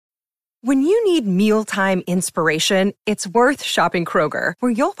When you need mealtime inspiration, it's worth shopping Kroger,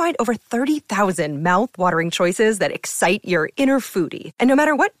 where you'll find over 30,000 mouth-watering choices that excite your inner foodie. And no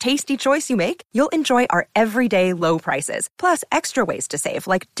matter what tasty choice you make, you'll enjoy our everyday low prices, plus extra ways to save,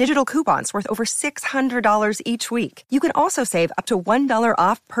 like digital coupons worth over $600 each week. You can also save up to $1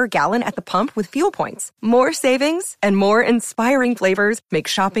 off per gallon at the pump with fuel points. More savings and more inspiring flavors make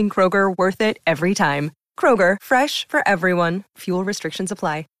shopping Kroger worth it every time. Kroger, fresh for everyone. Fuel restrictions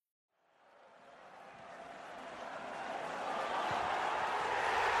apply.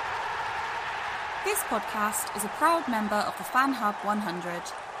 This podcast is a proud member of the Fan Hub 100.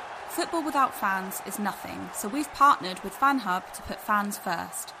 Football without fans is nothing, so we've partnered with Fan Hub to put fans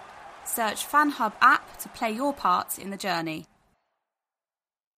first. Search Fan Hub app to play your part in the journey.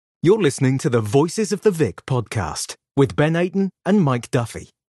 You're listening to the Voices of the Vic podcast with Ben Aiton and Mike Duffy.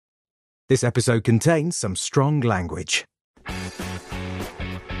 This episode contains some strong language.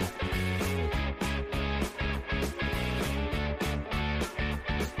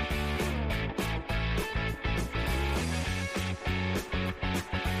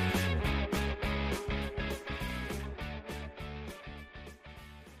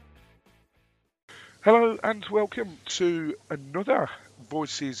 Hello and welcome to another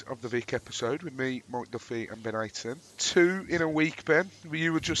Voices of the Vic episode with me, Mike Duffy and Ben Aiton. 2 in a week, Ben.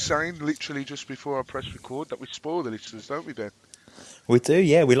 You were just saying, literally just before I press record, that we spoil the listeners, don't we, Ben? We do,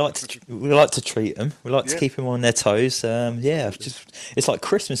 yeah. We like to treat them. We like to keep them on their toes. It's like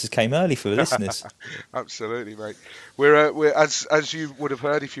Christmas came early for the listeners. Absolutely, mate. We're as you would have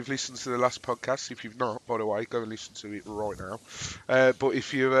heard if you've listened to the last podcast. If you've not, by the way, go and listen to it right now. But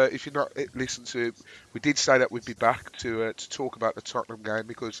if you're not listened to it, we did say that we'd be back to talk about the Tottenham game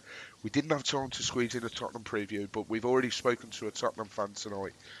because we didn't have time to squeeze in a Tottenham preview. But we've already spoken to a Tottenham fan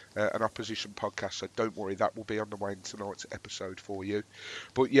tonight, an opposition podcast. So don't worry, that will be on the way in tonight's episode for you.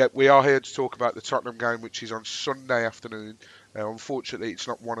 But yeah, we are here to talk about the Tottenham game, which is on Sunday afternoon. Unfortunately, it's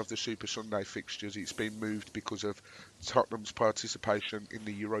not one of the Super Sunday fixtures. It's been moved because of Tottenham's participation in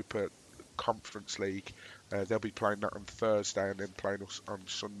the Europa Conference League. They'll be playing that on Thursday and then playing us on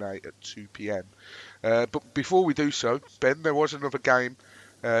Sunday at 2 p.m. But before we do so, Ben, there was another game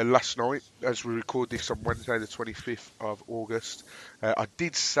last night as we record this on Wednesday the 25th of August. I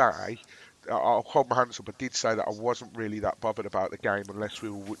did say, I'll hold my hands up, I did say that I wasn't really that bothered about the game unless we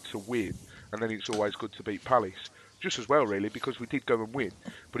were to win, and then it's always good to beat Palace. Just as well, really, because we did go and win.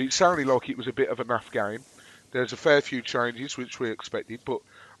 But it sounded like it was a bit of a naff game. There's a fair few changes, which we expected. But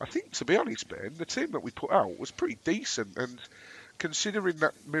I think, to be honest, Ben, the team that we put out was pretty decent. And considering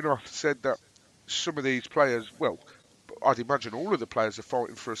that Munoz said that some of these players, well, I'd imagine all of the players are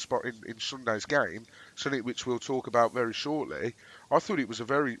fighting for a spot in Sunday's game, something which we'll talk about very shortly. I thought it was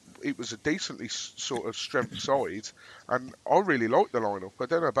a decently sort of strength side, and I really liked the lineup. I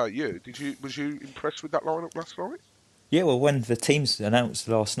don't know about you. Was you impressed with that lineup last night? Yeah, well, when the teams announced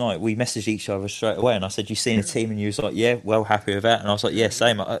last night, we messaged each other straight away, and I said, "You seen a team?" And you was like, "Yeah, well, happy with that." And I was like, "Yeah,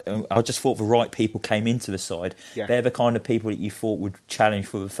 same." I just thought the right people came into the side. Yeah. They're the kind of people that you thought would challenge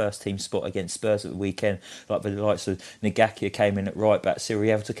for the first team spot against Spurs at the weekend. Like the likes of Ngakia came in at right back,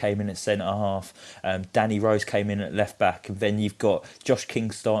 Sirielta came in at centre half, Danny Rose came in at left back, and then you've got Josh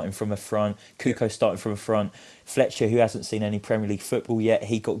King starting from the front, Kuko starting from the front. Fletcher, who hasn't seen any Premier League football yet,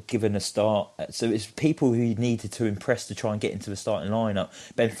 he got given a start. So it's people who needed to impress to try and get into the starting lineup.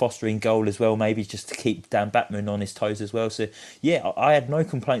 Ben Foster in goal as well, maybe just to keep Dan Batman on his toes as well. So yeah, I had no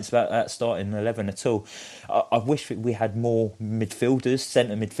complaints about that starting 11 at all. I wish that we had more midfielders,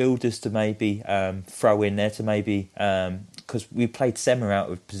 centre midfielders to maybe throw in there to maybe... because we played Sema out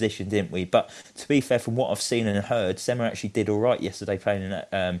of position, didn't we? But to be fair, from what I've seen and heard, Sema actually did all right yesterday playing in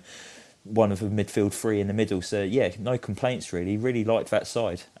that... one of the midfield three in the middle, so yeah, no complaints really. Really liked that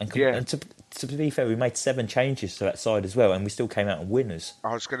side, and to be fair, we made 7 changes to that side as well, and we still came out winners.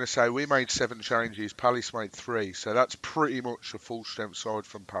 I was going to say we made 7 changes, Palace made 3, so that's pretty much a full strength side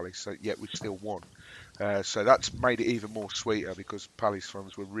from Palace. So yet we still won, so that's made it even more sweeter because Palace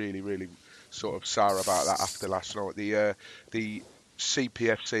fans were really, really sort of sour about that after last night. The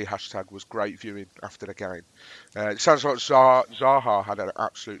CPFC hashtag was great viewing after the game. It sounds like Zaha had an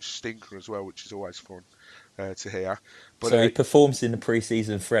absolute stinker as well, which is always fun to hear. But, so he performs in the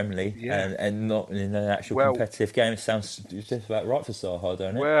pre-season friendly and not in an actual competitive game. It sounds just about right for Zaha,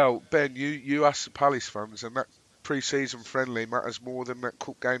 don't it? Well, Ben, you asked the Palace fans, and that pre-season friendly matters more than that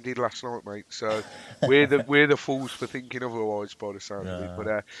cup game did last night, mate. So we're the fools for thinking otherwise, by the sound of it.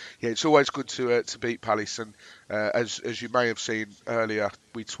 But yeah, it's always good to beat Palace, and as you may have seen earlier,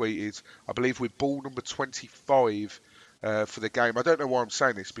 we tweeted, I believe we're ball number 25 for the game. I don't know why I'm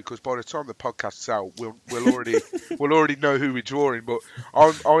saying this because by the time the podcast's out, we'll already know who we're drawing. But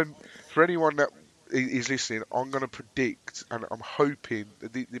I'm For anyone that is listening, I'm going to predict, and I'm hoping,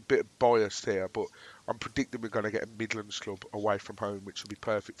 the bit of biased here, but I'm predicting we're going to get a Midlands club away from home, which will be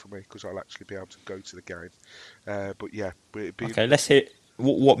perfect for me because I'll actually be able to go to the game. But yeah, it'd be Okay, let's hear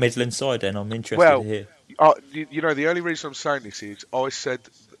what Midland side then. I'm interested to well. hear. The only reason I'm saying this is I said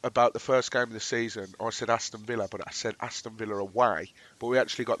about the first game of the season, I said Aston Villa, but I said Aston Villa away, but we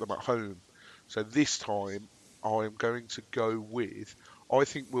actually got them at home. So this time I am going to go with, I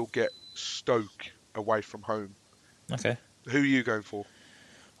think we'll get Stoke away from home. Okay. Who are you going for?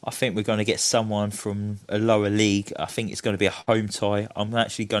 I think we're going to get someone from a lower league. I think it's going to be a home tie. I'm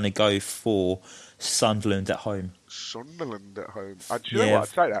actually going to go for Sunderland at home. Sunderland at home. And do you know Yeah. what?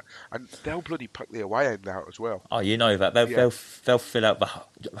 I'd say that. And they'll bloody pack the away end out as well. Oh, you know that. They'll fill out the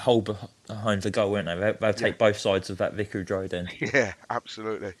whole behind the goal, won't they? They'll take both sides of that Vicarage Road end. Yeah,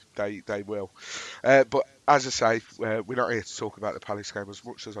 absolutely. They will. But as I say, we're not here to talk about the Palace game as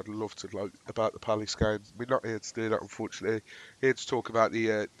much as I'd love to about the Palace game. We're not here to do that, unfortunately. Here to talk about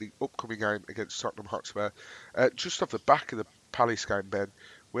the upcoming game against Tottenham Hotspur. Just off the back of the Palace game, Ben,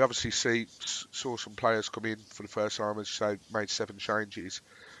 we obviously saw some players come in for the first time, as you say, made 7 changes.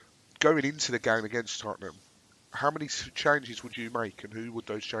 Going into the game against Tottenham, how many changes would you make, and who would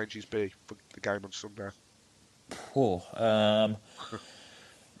those changes be for the game on Sunday? Poor.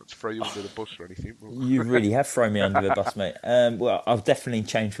 Not to throw you under the bus or anything. You really have thrown me under the bus, mate. Well, I've definitely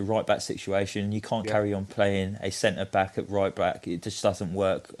changed the right back situation. You can't carry on playing a centre back at right back. It just doesn't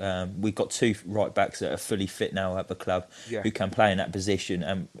work. We've got 2 right backs that are fully fit now at the club who can play in that position.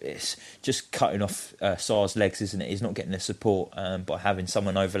 And it's just cutting off Sarr's legs, isn't it? He's not getting the support by having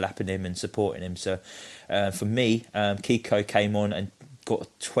someone overlapping him and supporting him. So for me, Kiko came on and got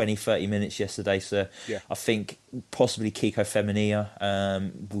 20-30 minutes yesterday, so I think possibly Kiko Femenia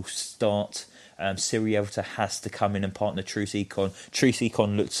will start. Sirielta has to come in and partner Truce Econ. Truce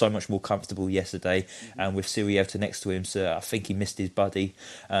Econ looked so much more comfortable yesterday with Sirielta next to him, so I think he missed his buddy.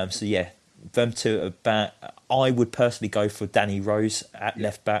 So yeah, them 2 at the back. I would personally go for Danny Rose at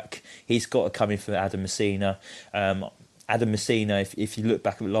left back. He's got to come in for Adam Messina. Adam Messina, if you look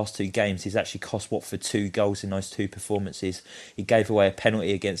back at the last 2 games, he's actually cost Watford 2 goals in those 2 performances. He gave away a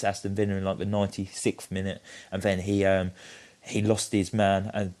penalty against Aston Villa in like the 96th minute, and then he lost his man,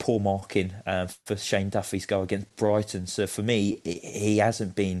 and poor marking for Shane Duffy's goal against Brighton. So for me, he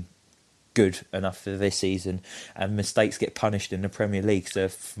hasn't been good enough for this season, and mistakes get punished in the Premier League. So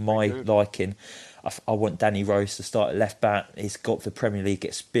for my liking, I want Danny Rose to start at left back. He's got the Premier League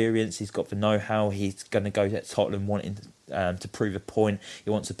experience. He's got the know-how. He's going to go to Tottenham wanting to prove a point.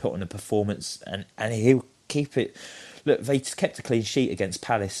 He wants to put on a performance, and he'll keep it. Look, they kept a clean sheet against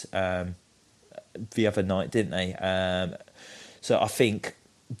Palace the other night, didn't they? So I think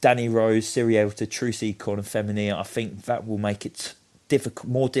Danny Rose, Sirielta, Truce Econ and Femenia, I think that will make it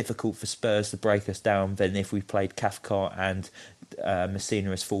more difficult for Spurs to break us down than if we played Cathcart and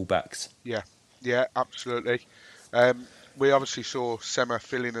Messina as fullbacks. Yeah, absolutely. We obviously saw Sema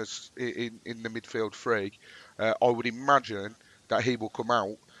filling us in the midfield 3. I would imagine that he will come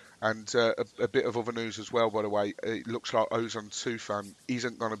out. And a bit of other news as well, by the way. It looks like Ozan Tufan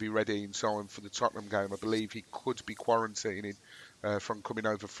isn't going to be ready in time for the Tottenham game. I believe he could be quarantining from coming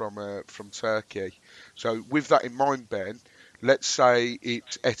over from Turkey. So with that in mind, Ben, let's say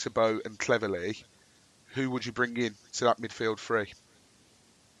it's Etebo and Cleverley. Who would you bring in to that midfield 3?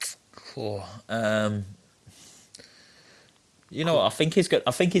 Cool. You know what? I think he's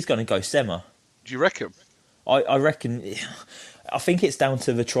going to go Sema. Do you reckon? I reckon. I think it's down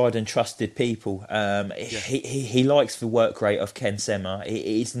to the tried and trusted people. He likes the work rate of Ken Sema.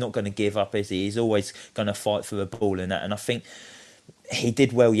 He's not going to give up, is he? He's always going to fight for the ball and that. And I think he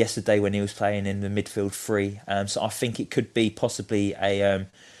did well yesterday when he was playing in the midfield 3. So I think it could be possibly a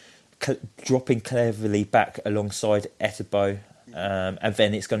dropping Cleverly back alongside Etebo. And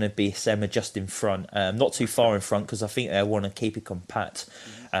then it's going to be Sema just in front, not too far in front, because I think they want to keep it compact.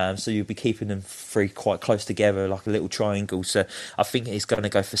 So you'll be keeping them 3 quite close together, like a little triangle. So I think he's going to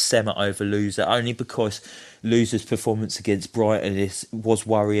go for Sema over Loser, only because Loser's performance against Brighton was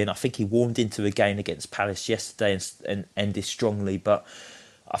worrying. I think he warmed into the game against Palace yesterday and ended strongly, but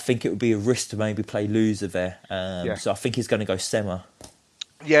I think it would be a risk to maybe play Loser there. So I think he's going to go Sema.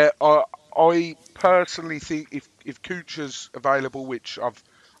 Yeah, I personally think if Kucha's available, which I've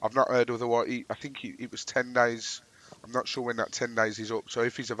not heard otherwise, I think it was 10 days. I'm not sure when that 10 days is up. So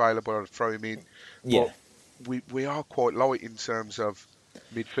if he's available, I'll throw him in. Yeah. But we are quite light in terms of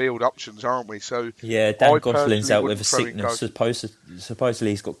midfield options, aren't we? So yeah, Dan Gosling's out with a sickness.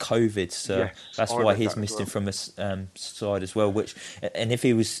 Supposedly he's got COVID, so that's why he's missed him from the side as well. And if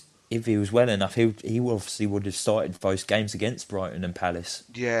he was if he was well enough, he obviously would have started those games against Brighton and Palace.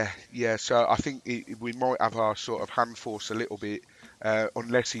 Yeah. So I think we might have our sort of hand force a little bit,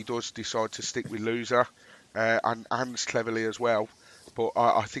 unless he does decide to stick with Loser, and Hans cleverly as well. But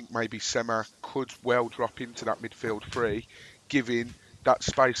I think maybe Sema could well drop into that midfield three, giving that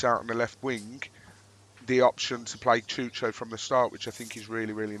space out on the left wing the option to play Chucho from the start, which I think is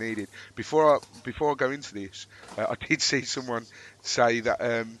really, really needed. Before I go into this, I did see someone say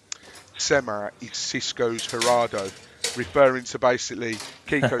that Sema is Cisco's Gerardo, referring to basically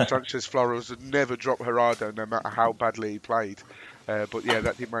Kiko Sanchez Flores would never drop Gerardo no matter how badly he played. But yeah,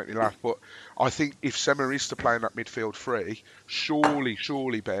 that did make me laugh. But I think if Sema is to play in that midfield three, surely,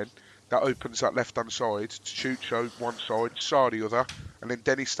 Ben, that opens that left-hand side to Chucho one side, Sarr the other, and then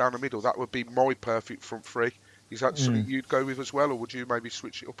Dennis down the middle. That would be my perfect front three. Is that something you'd go with as well, or would you maybe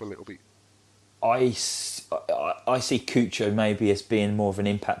switch it up a little bit? I see Cucho maybe as being more of an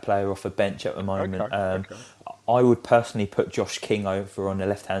impact player off a bench at the moment. Okay. I would personally put Josh King over on the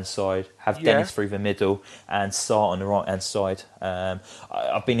left-hand side, have Dennis through the middle, and Sarr on the right-hand side.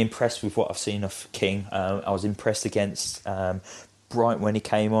 I've been impressed with what I've seen of King. I was impressed against Brighton when he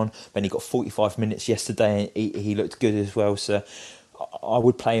came on. Then he got 45 minutes yesterday, and he looked good as well. So I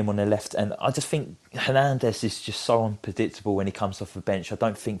would play him on the left, and I just think Hernandez is just so unpredictable when he comes off the bench. I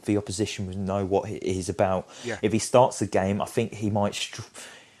don't think the opposition would know what he's about. Yeah. If he starts the game, I think he might.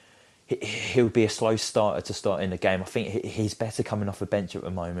 He'll be a slow starter to start in the game. I think he's better coming off the bench at the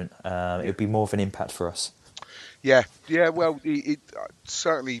moment. It would be more of an impact for us. Yeah. Well, it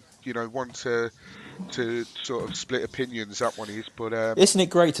certainly, one to sort of split opinions. That one is, but isn't it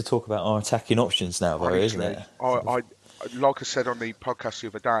great to talk about our attacking options now, though? Honestly, isn't it? I like I said on the podcast the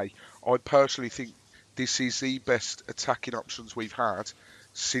other day, I personally think this is the best attacking options we've had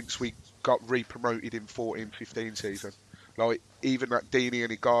since we got re-promoted in 14-15 season. Like, even that Deeney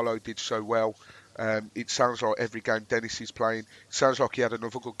and Igalo did so well. It sounds like every game Dennis is playing. It sounds like he had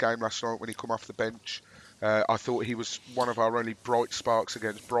another good game last night when he come off the bench. I thought he was one of our only bright sparks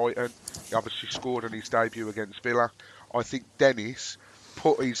against Brighton. He obviously scored on his debut against Villa. I think Dennis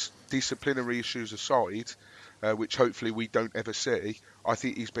put his disciplinary issues aside, which hopefully we don't ever see. I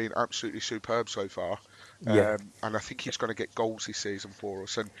think he's been absolutely superb so far. Yeah. And I think he's going to get goals this season for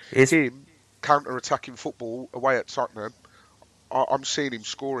us. And him counter-attacking football away at Tottenham, I'm seeing him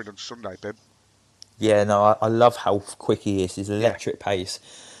scoring on Sunday, Ben. Yeah, no, I love how quick he is. His electric pace.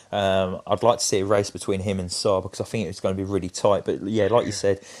 I'd like to see a race between him and Sarr because I think it's going to be really tight. But yeah, like you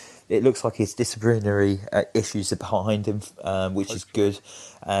said, it looks like his disciplinary issues are behind him, which is good.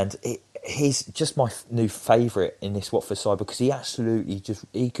 And he's just my new favourite in this Watford side because he absolutely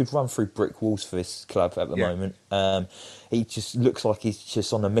he could run through brick walls for this club at the moment. He just looks like he's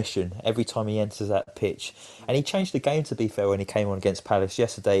just on a mission every time he enters that pitch. And he changed the game, to be fair, when he came on against Palace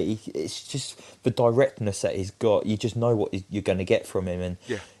yesterday. It's just the directness that he's got. You just know what you're going to get from him. And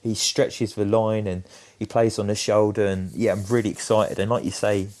he stretches the line and he plays on the shoulder. And yeah, I'm really excited. And like you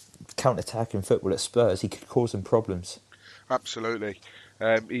say, counter-attacking football at Spurs, he could cause them problems. Absolutely.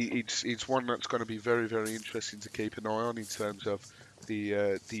 It's one that's going to be very, very interesting to keep an eye on in terms of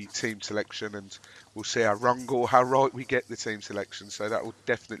the team selection, and we'll see how wrong or how right we get the team selection. So that will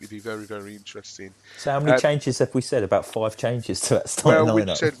definitely be very, very interesting. So how many changes have we said? About 5 changes to that starting lineup. Well,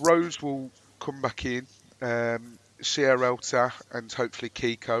 we said Rose will come back in, Sierralta and hopefully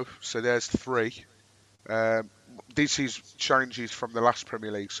Kiko. So there's 3. This is changes from the last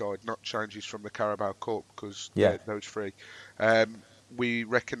Premier League side, not changes from the Carabao Cup, because those 3. We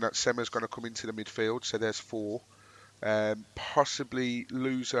reckon that Sema's going to come into the midfield, so there's 4. Possibly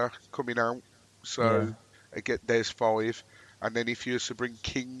Loser coming out, so again there's 5. And then if you were to bring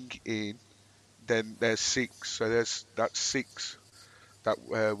King in, then there's 6. So that's 6 that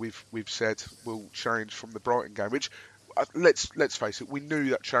we've said will change from the Brighton game. Which let's face it, we knew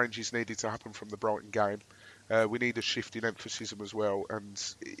that changes needed to happen from the Brighton game. We need a shift in emphasis as well, and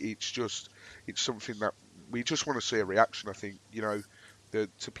it's something that we just want to see a reaction. I think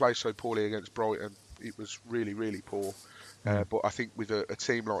to play so poorly against Brighton, it was really, really poor. But I think with a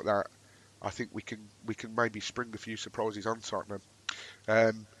team like that, I think we can maybe spring a few surprises on Tottenham.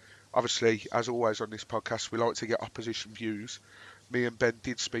 Obviously, as always on this podcast, we like to get opposition views. Me and Ben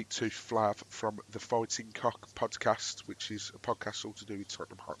did speak to Flav from the Fighting Cock podcast, which is a podcast all to do with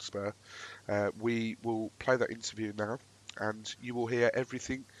Tottenham Hotspur. We will play that interview now, and you will hear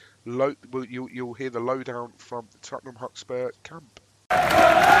everything. You'll hear the lowdown from the Tottenham Hotspur camp.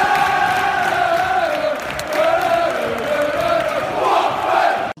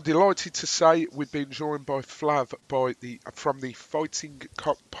 I'm delighted to say we've been joined by Flav from the Fighting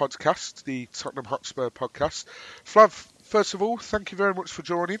Cock podcast, the Tottenham Hotspur podcast. Flav, first of all, thank you very much for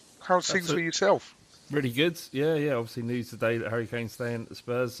joining. How's things with yourself? Really good. Yeah. Obviously, news today that Harry Kane's staying at the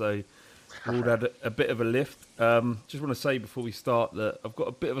Spurs, so we've all had a bit of a lift. Just want to say before we start that I've got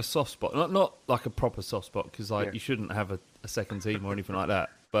a bit of a soft spot. Not like a proper soft spot, because you shouldn't have a second team or anything like that.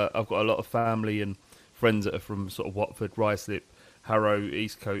 But I've got a lot of family and friends that are from sort of Watford, Ruislip, Harrow,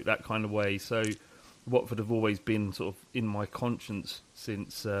 Eastcote, that kind of way. So Watford have always been sort of in my conscience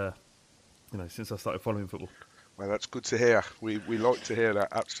since since I started following football. Well, that's good to hear. We like to hear that,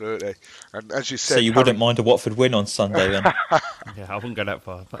 absolutely. And as you said, so you wouldn't mind a Watford win on Sunday then? Yeah, I wouldn't go that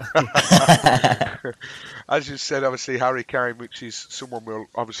far. As you said, obviously Harry Kane, which is someone we'll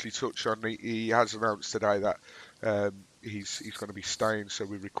obviously touch on. He has announced today that he's going to be staying. So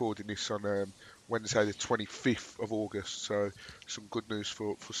we're recording this on Wednesday, the 25th of August. So some good news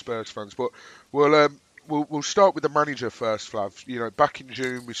for Spurs fans. But we'll start with the manager first, Flav. You know, back in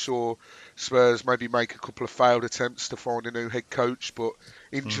June we saw Spurs maybe make a couple of failed attempts to find a new head coach, but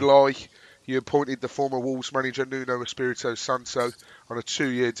in July you appointed the former Wolves manager Nuno Espirito Santo on a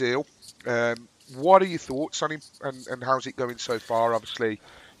 2-year deal. What are your thoughts on him, and how's it going so far? Obviously,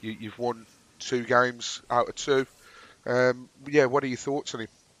 you've won 2 games out of 2. What are your thoughts on him?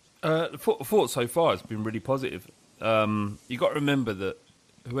 The thought so far has been really positive. You got to remember that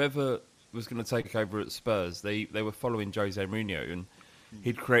whoever was going to take over at Spurs, they were following Jose Mourinho, and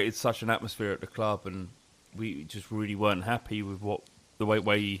he'd created such an atmosphere at the club, and we just really weren't happy with the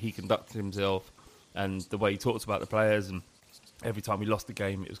way he conducted himself and the way he talked about the players. And every time we lost the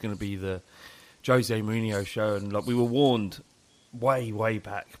game, it was going to be the Jose Mourinho show. And we were warned way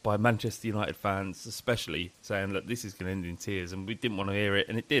back by Manchester United fans, especially, saying that this is going to end in tears, and we didn't want to hear it,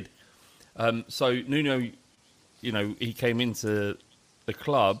 and it did. So Nuno, he came into the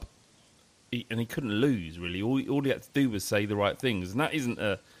club. And he couldn't lose, really. All he had to do was say the right things. And that isn't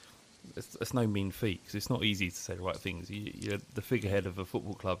it's no mean feat, because it's not easy to say the right things. You're the figurehead of a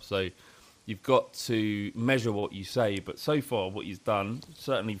football club, so you've got to measure what you say. But so far, what he's done,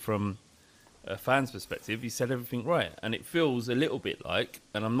 certainly from a fan's perspective, he said everything right. And it feels a little bit like,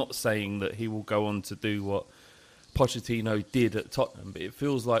 and I'm not saying that he will go on to do what Pochettino did at Tottenham, but it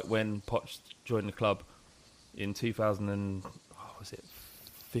feels like when Poch joined the club in 2000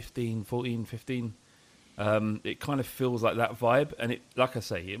 15, it kind of feels like that vibe, and it, like I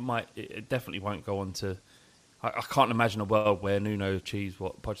say, it definitely won't go on to. I can't imagine a world where Nuno achieves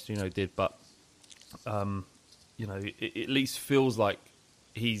what Pochettino did, but it at least feels like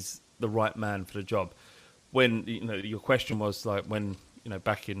he's the right man for the job. When your question was like when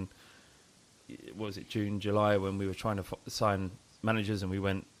back in what was it, June, July, when we were trying to sign managers, and we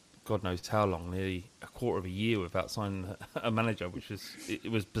went God knows how long, nearly a quarter of a year without signing a manager, which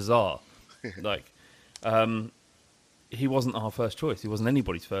was bizarre. He wasn't our first choice. He wasn't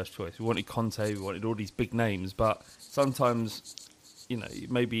anybody's first choice. We wanted Conte, we wanted all these big names, but sometimes,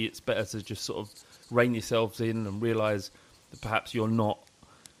 maybe it's better to just sort of rein yourselves in and realise that perhaps you're not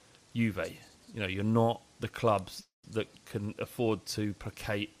Juve. You're not the clubs that can afford to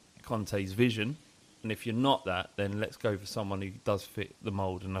placate Conte's vision. And if you're not that, then let's go for someone who does fit the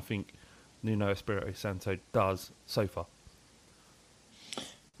mould. And I think Nuno Espirito Santo does so far.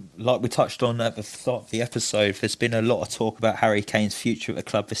 Like we touched on at the start of the episode, there's been a lot of talk about Harry Kane's future at the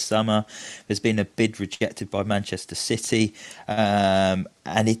club this summer. There's been a bid rejected by Manchester City. Harry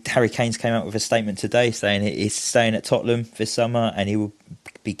Kane's came out with a statement today saying he's staying at Tottenham this summer, and he will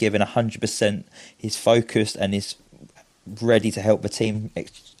be given 100% his focus and is ready to help the team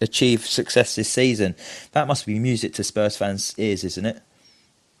achieve success this season. That must be music to Spurs fans' ears, isn't it?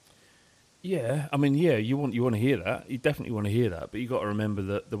 Yeah, I mean, you want to hear that. You definitely want to hear that, but you got to remember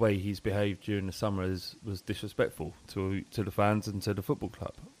that the way he's behaved during the summer was disrespectful to the fans and to the football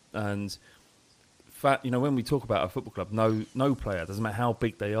club. And when we talk about a football club, no player, doesn't matter how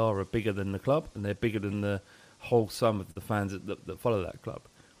big they are bigger than the club, and they're bigger than the whole sum of the fans that follow that club.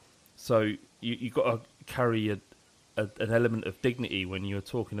 So you got to carry an element of dignity when you're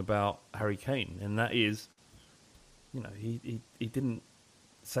talking about Harry Kane, and that is, he didn't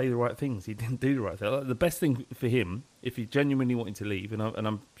say the right things. He didn't do the right thing. The best thing for him, if he genuinely wanted to leave, and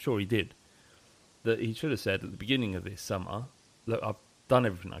I'm sure he did, that he should have said at the beginning of this summer, look, I've done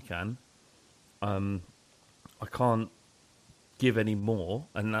everything I can. I can't give any more,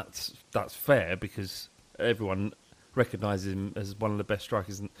 and that's fair, because everyone recognises him as one of the best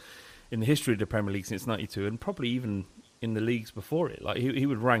strikers in the history of the Premier League since '92, and probably even in the leagues before it. Like he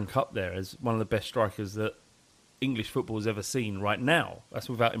would rank up there as one of the best strikers that English football has ever seen right now. That's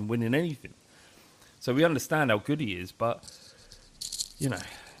without him winning anything. So we understand how good he is, but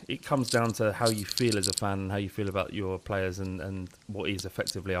it comes down to how you feel as a fan and how you feel about your players and what is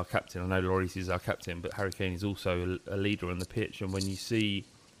effectively our captain. I know Lloris is our captain, but Harry Kane is also a leader on the pitch. And when you see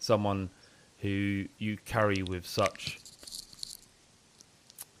someone who you carry with such,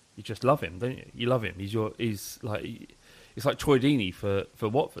 you just love him, don't you? You love him. He's like, it's like Troy Deeney for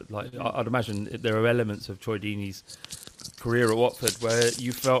Watford. Like I'd imagine there are elements of Troy Deeney's career at Watford where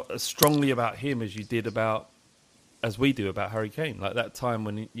you felt as strongly about him as you did as we do about Harry Kane. Like that time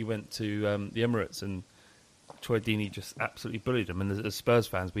when you went to the Emirates and Troy Deeney just absolutely bullied him. And as Spurs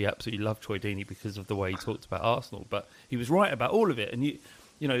fans, we absolutely love Troy Deeney because of the way he talked about Arsenal. But he was right about all of it. And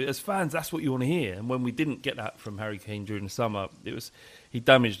you know, as fans, that's what you want to hear. And when we didn't get that from Harry Kane during the summer, he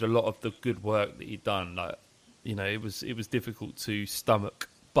damaged a lot of the good work that he'd done. Like, you know, it was difficult to stomach.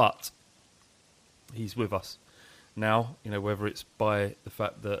 But he's with us now, you know, whether it's by the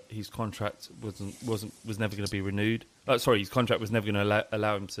fact that his contract was never going to be renewed. His contract was never going to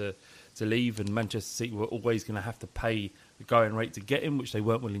allow him to leave, and Manchester City were always going to have to pay the going rate to get him, which they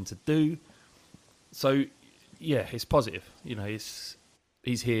weren't willing to do. So, yeah, it's positive. You know, he's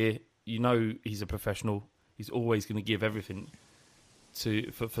here. You know, he's a professional. He's always going to give everything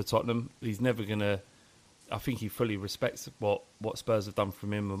for Tottenham. He's never going to. I think he fully respects what Spurs have done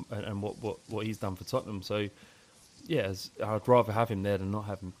from him and what he's done for Tottenham. So. Yeah, I'd rather have him there than not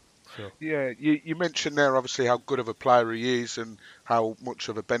have him. Sure. Yeah, you mentioned there obviously how good of a player he is and how much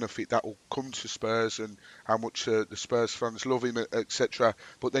of a benefit that will come to Spurs and how much the Spurs fans love him, etc.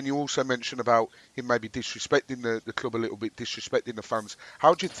 But then you also mentioned about him maybe disrespecting the club a little bit, disrespecting the fans.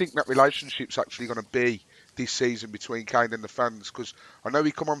 How do you think that relationship's actually going to be this season between Kane and the fans? Because I know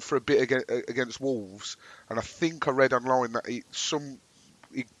he come on for a bit against Wolves, and I think I read online that he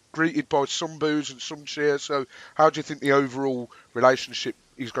greeted by some boos and some cheers. So how do you think the overall relationship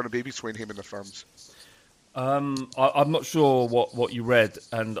is going to be between him and the fans? I'm not sure what you read,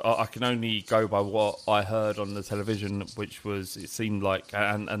 and I can only go by what I heard on the television, which was, it seemed like,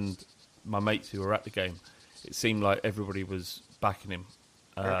 and my mates who were at the game, it seemed like everybody was backing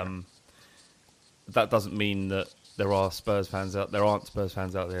him. That doesn't mean that there aren't Spurs fans out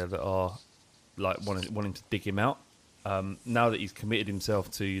there that are like wanting to dig him out. Now that he's committed himself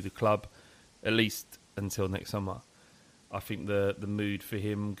to the club, at least until next summer, I think the mood for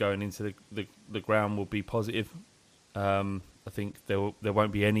him going into the ground will be positive. I think there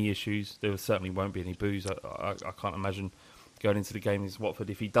won't be any issues. There certainly won't be any boos. I can't imagine going into the game against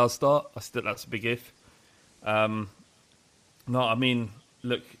Watford if he does start. That's a big if. No, I mean,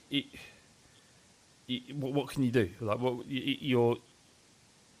 look, what can you do? Like,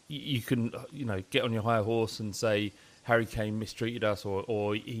 you can, you know, get on your high horse and say Harry Kane mistreated us,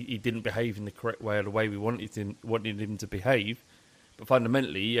 or he didn't behave in the correct way or the way we wanted him to behave. But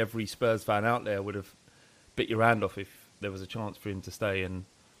fundamentally, every Spurs fan out there would have bit your hand off if there was a chance for him to stay, and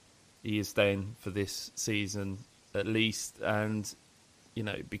he is staying for this season at least. And, you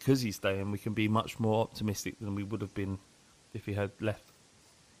know, because he's staying, we can be much more optimistic than we would have been if he had left.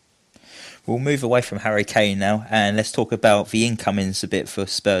 We'll move away from Harry Kane now, and let's talk about the incomings a bit for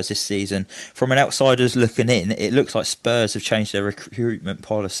Spurs this season. From an outsider's looking in, it looks like Spurs have changed their recruitment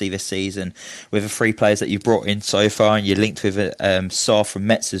policy this season with the 3 players that you brought in so far, and you're linked with Sarr from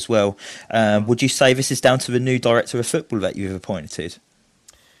Metz as well. Would you say this is down to the new director of football that you've appointed?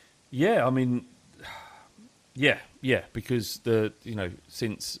 Yeah, I mean, yeah, because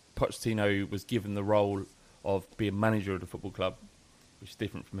since Pochettino was given the role of being manager of the football club, which is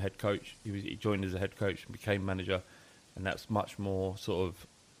different from head coach. He joined as a head coach and became manager, and that's much more sort of,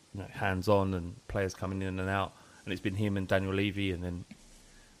 you know, hands-on and players coming in and out. And it's been him and Daniel Levy, and then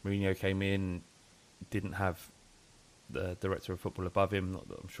Mourinho came in, didn't have the director of football above him. Not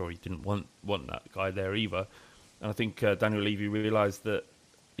that I'm sure he didn't want that guy there either. And I think Daniel Levy realised that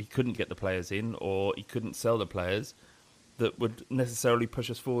he couldn't get the players in, or he couldn't sell the players that would necessarily push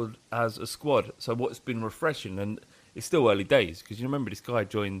us forward as a squad. So what's been refreshing, and it's still early days, because you remember this guy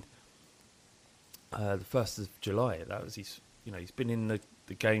joined the 1st of July. That was he's been in the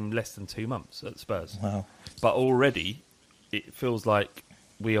game less than 2 months at Spurs. Wow! But already it feels like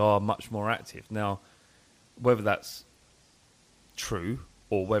we are much more active now. Whether that's true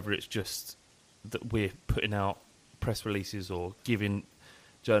or whether it's just that we're putting out press releases or giving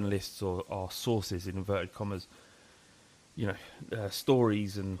journalists or our sources, in inverted commas,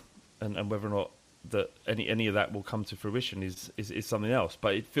 stories and whether or not that any of that will come to fruition is something else.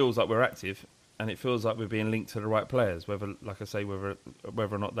 But it feels like we're active, and it feels like we're being linked to the right players. Whether, like I say, whether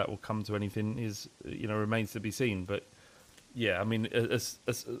or not that will come to anything is, remains to be seen. But yeah, I mean, as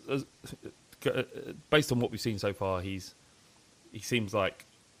based on what we've seen so far, he seems like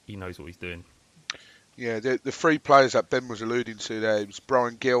he knows what he's doing. Yeah, the three players that Ben was alluding to there, it was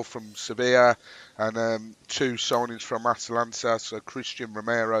Brian Gill from Sevilla and two signings from Atalanta, so Christian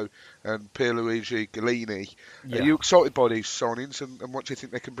Romero and Pierluigi Gallini. Yeah. Are you excited by these signings and what do you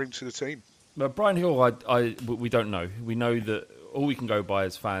think they can bring to the team? But Brian Hill, we don't know. We know that all we can go by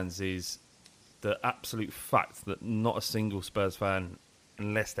as fans is the absolute fact that not a single Spurs fan,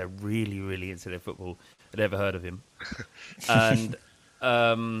 unless they're really, really into their football, had ever heard of him. And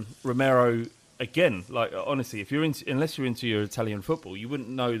Romero, again, like honestly, if you're unless you're into your Italian football, you wouldn't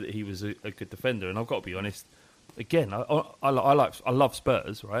know that he was a good defender. And I've got to be honest, again, I love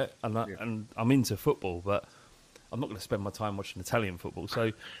Spurs, right? And I'm into football, but I'm not going to spend my time watching Italian football.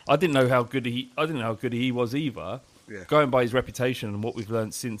 So I didn't know how good he was either. Yeah. Going by his reputation and what we've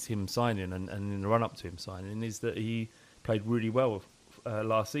learned since him signing and in the run up to him signing is that he played really well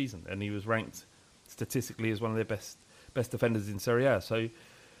last season, and he was ranked statistically as one of their best defenders in Serie A. So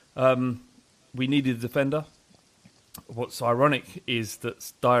we needed a defender. What's ironic is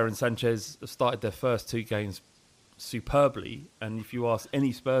that Dyer and Sanchez have started their first two games superbly, and if you ask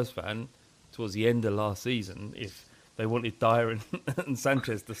any Spurs fan towards the end of last season if they wanted Dyer and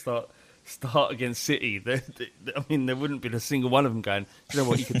Sanchez to start against City, I mean, there wouldn't be a single one of them going, you know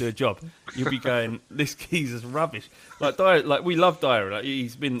what, he could do a job. You'd be going, this geezer's rubbish. Like Dyer, like we love Dyer. Like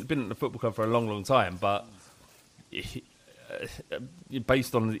he's been at the football club for a long, long time, but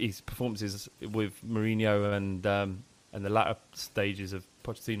based on his performances with Mourinho and the latter stages of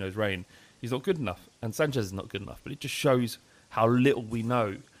Pochettino's reign, he's not good enough. And Sanchez is not good enough. But it just shows how little we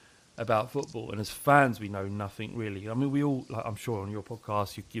know about football. And as fans, we know nothing really. I mean, we all, like I'm sure on your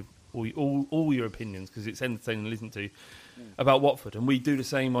podcast, you give all your opinions because it's entertaining to listen to about Watford, and we do the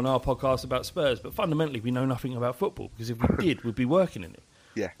same on our podcast about Spurs. But fundamentally, we know nothing about football because if we did, we'd be working in it.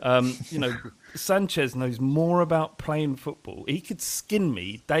 Yeah. Sanchez knows more about playing football. He could skin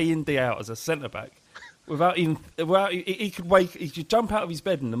me day in, day out as a centre back he could jump out of his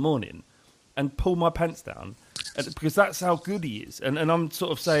bed in the morning and pull my pants down. Because that's how good he is, and I'm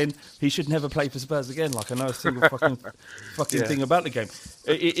sort of saying he should never play for Spurs again. Like I know a single fucking thing about the game.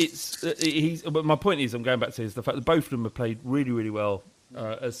 But my point is, I'm going back to is the fact that both of them have played really, really well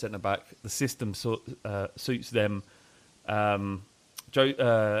as centre back. The system suits them. Nuno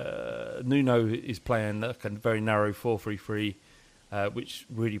is playing a kind of very narrow 4-3-3, which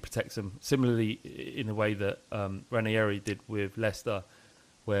really protects them. Similarly, in a way that Ranieri did with Leicester,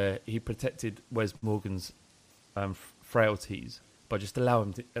 where he protected Wes Morgan's frailties by just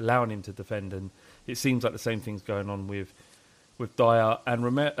allowing him to defend, and it seems like the same thing's going on with Dyer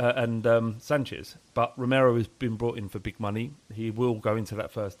and Sanchez. But Romero has been brought in for big money. He will go into that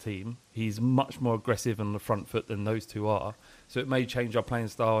first team. He's much more aggressive on the front foot than those two are, so it may change our playing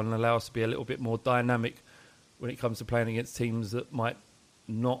style and allow us to be a little bit more dynamic when it comes to playing against teams that might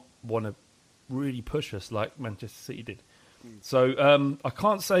not want to really push us like Manchester City did. So I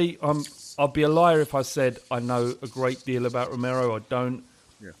can't say I'd be a liar if I said I know a great deal about Romero. I don't.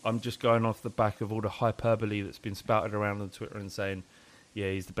 Yeah. I'm just going off the back of all the hyperbole that's been spouted around on Twitter and saying, yeah,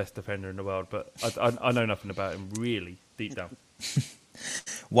 he's the best defender in the world. But I know nothing about him really deep down.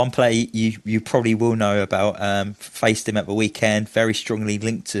 One player you probably will know about, faced him at the weekend, very strongly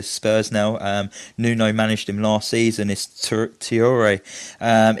linked to Spurs now. Nuno managed him last season, is Traoré.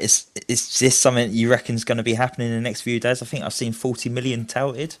 Is this something you reckon is going to be happening in the next few days? I think I've seen 40 million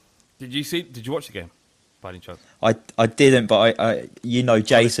touted. Did you watch the game by any chance? I didn't, but I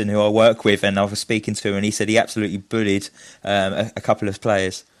Jason, who I work with, and I was speaking to him, and he said he absolutely bullied a couple of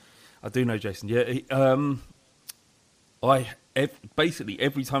players. I do know Jason, yeah. Basically,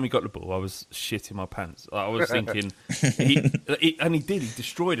 every time he got the ball, I was shitting my pants. I was thinking, he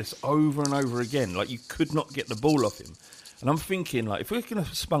destroyed us over and over again. Like, you could not get the ball off him. And I'm thinking, like, if we're going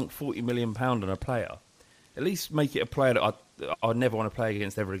to spunk £40 million on a player, at least make it a player that I'd never want to play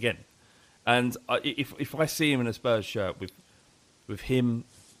against ever again. And if I see him in a Spurs shirt with him,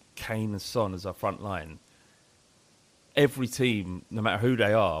 Kane and Son as our front line, every team, no matter who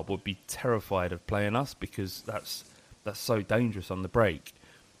they are, would be terrified of playing us because that's so dangerous on the break.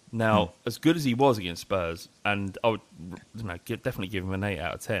 Now, as good as he was against Spurs, and I would definitely give him an 8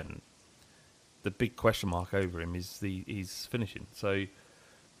 out of 10, the big question mark over him is his finishing. So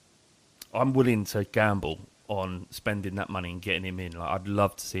I'm willing to gamble on spending that money and getting him in. Like, I'd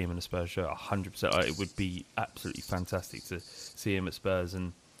love to see him in a Spurs shirt, 100%. It would be absolutely fantastic to see him at Spurs.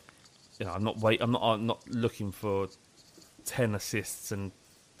 And I'm not looking for 10 assists and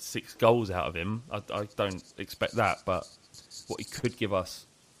 6 goals out of him. I don't expect that, but what he could give us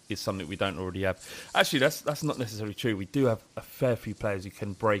is something we don't already have. Actually, that's not necessarily true. We do have a fair few players who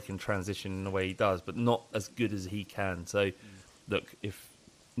can break and transition in the way he does, but not as good as he can. So, look, if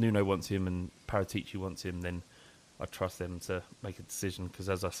Nuno wants him and Paratici wants him, then I trust them to make a decision because,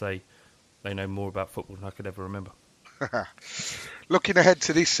 as I say, they know more about football than I could ever remember. Looking ahead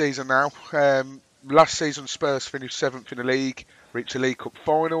to this season now, last season Spurs finished 7th in the league, reached the League Cup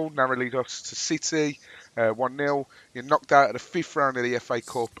final, narrowly lost to City, 1-0. You're knocked out of the 5th round of the FA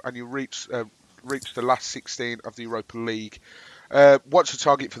Cup and you reached the last 16 of the Europa League. What's the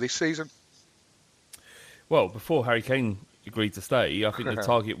target for this season? Well, before Harry Kane agreed to stay, I think the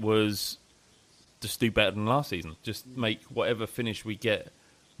target was just do better than last season. Just make whatever finish we get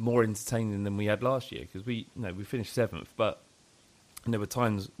more entertaining than we had last year. Because we finished 7th, but there were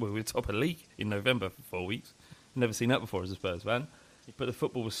times where we were top of the league in November for 4 weeks. Never seen that before as a Spurs fan. But the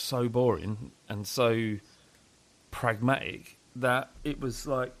football was so boring and so pragmatic that it was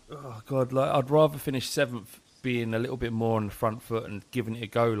like, oh God, like I'd rather finish 7th being a little bit more on the front foot and giving it a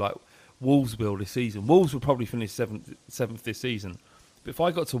go like Wolves will this season. Wolves will probably finish 7th this season. But if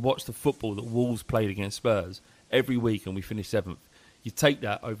I got to watch the football that Wolves played against Spurs every week and we finished 7th, you take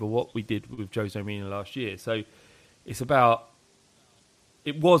that over what we did with Jose Mourinho last year. So it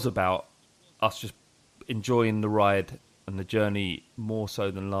was about us just enjoying the ride and the journey more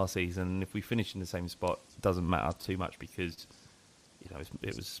so than last season. And if we finish in the same spot, it doesn't matter too much because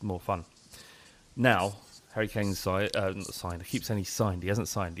it was more fun. Now, Harry Kane's not signed. I keep saying he's signed. He hasn't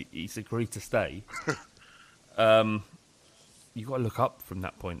signed. He's agreed to stay. You've got to look up from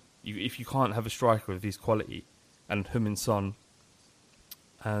that point. If you can't have a striker of his quality, and Heung-min Son,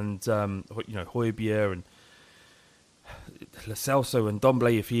 and Højbjerg and Lo Celso and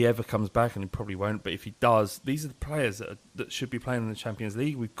Ndombele, if he ever comes back, and he probably won't, but if he does, these are the players that should be playing in the Champions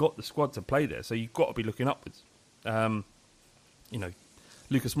League. We've got the squad to play there, so you've got to be looking upwards.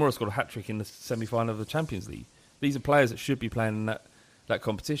 Lucas Moura scored a hat-trick in the semi-final of the Champions League. These are players that should be playing in that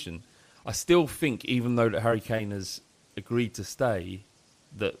competition. I still think, even though that Harry Kane has agreed to stay,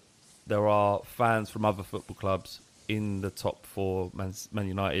 that there are fans from other football clubs in the top 4, Man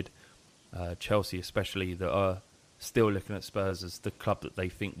United, Chelsea especially, that are still looking at Spurs as the club that they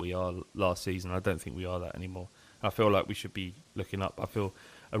think we are last season. I don't think we are that anymore. I feel like we should be looking up. I feel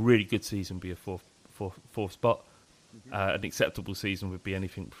a really good season would be a fourth spot. An acceptable season would be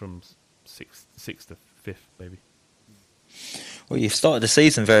anything from sixth to 5th, maybe. Well, you've started the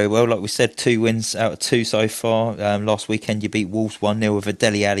season very well. Like we said, 2 wins out of 2 so far. Last weekend you beat Wolves 1-0 with a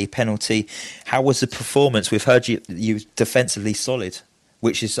Dele Alli penalty. How was the performance? We've heard you defensively solid,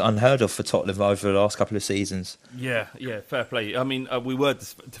 which is unheard of for Tottenham over the last couple of seasons. Yeah, fair play. I mean, we were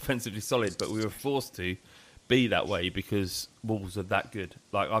defensively solid, but we were forced to be that way because Wolves are that good.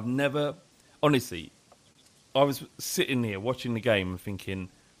 Like, honestly, I was sitting here watching the game and thinking,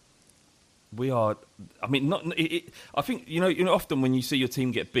 I think often when you see your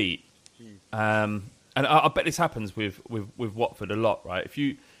team get beat, and I bet this happens with Watford a lot, right? If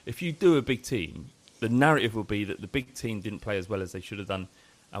you do a big team, the narrative will be that the big team didn't play as well as they should have done,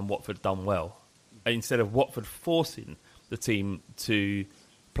 and Watford done well, instead of Watford forcing the team to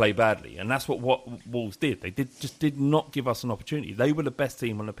play badly, and that's what Wolves did. They did not give us an opportunity. They were the best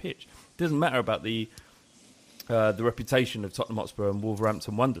team on the pitch. It doesn't matter about the reputation of Tottenham Hotspur and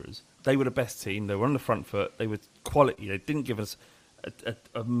Wolverhampton Wanderers. They were the best team. They were on the front foot. They were quality. They didn't give us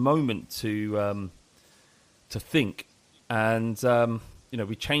a moment to think. And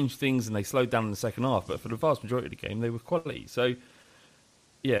we changed things and they slowed down in the second half. But for the vast majority of the game, they were quality. So,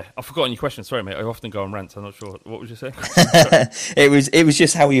 yeah, I've forgotten your question. Sorry, mate. I often go on rants. I'm not sure. What was you saying? It was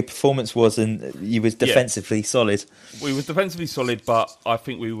just how your performance was, and you was defensively solid. We were defensively solid, but I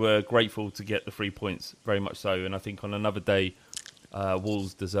think we were grateful to get the 3 points, very much so. And I think on another day,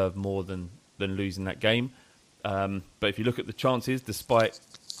 Wolves deserved more than losing that game. But if you look at the chances, despite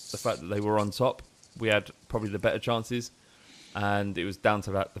the fact that they were on top, we had probably the better chances, and it was down to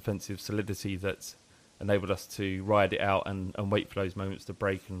that defensive solidity that enabled us to ride it out and wait for those moments to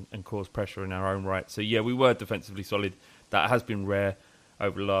break and cause pressure in our own right. So, yeah, we were defensively solid. That has been rare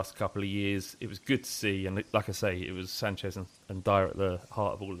over the last couple of years. It was good to see, and like I say, it was Sanchez and Dyer at the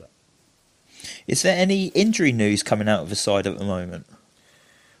heart of all of that. Is there any injury news coming out of the side at the moment?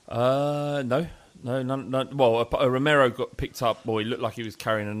 No, none. Well, Romero got picked up, he looked like he was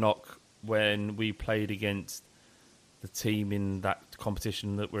carrying a knock when we played against the team in that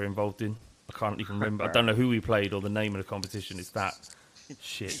competition that we're involved in. I can't even remember. I don't know who we played or the name of the competition. It's that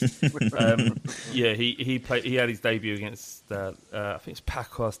shit. He played. He had his debut against I think it's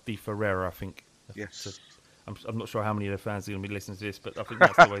Pacos de Ferreira. I think. Yes. So, I'm not sure how many of the fans are going to be listening to this, but I think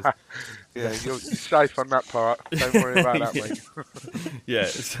that's the way. Yeah, you're safe on that part. Don't worry about that, mate. Yeah.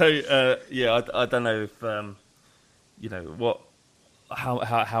 So I don't know if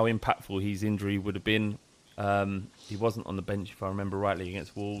how impactful his injury would have been. He wasn't on the bench, if I remember rightly,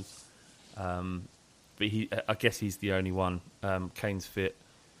 against Wolves. But I guess he's the only one. Kane's fit,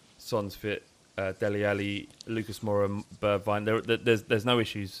 Son's fit, Dele Alli, Lucas Moura, Bergwijn. There's no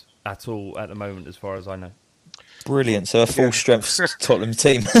issues at all at the moment, as far as I know. Brilliant. So a full strength Tottenham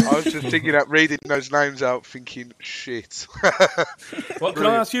team. I was just thinking that reading those names out, thinking shit. Well, can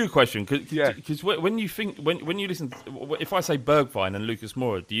I ask you a question? Because when you listen, if I say Bergwijn and Lucas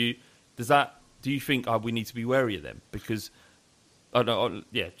Moura, do you think we need to be wary of them? Because for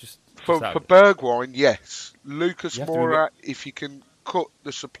Bergwijn, yes. Lucas Moura, if you can cut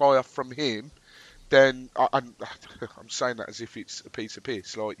the supply off from him, then I'm saying that as if it's a piece of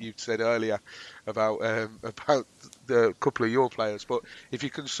piss, like you said earlier about the couple of your players. But if you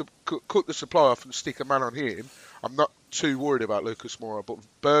can cut the supply off and stick a man on him, I'm not too worried about Lucas Moura. But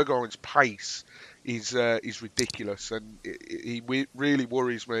Bergwijn's pace is ridiculous, and he really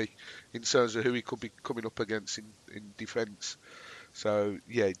worries me in terms of who he could be coming up against in defence. So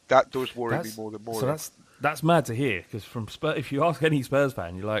yeah, that does worry me more than Moura. So that's mad to hear, because from Spurs, if you ask any Spurs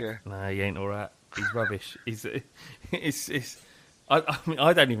fan, you're like, nah, he ain't all right. He's rubbish. I mean,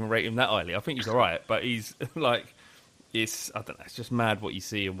 I don't even rate him that highly. I think he's all right, but he's like, I don't know. It's just mad what you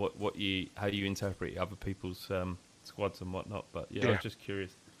see and how you interpret other people's squads and whatnot. But I was just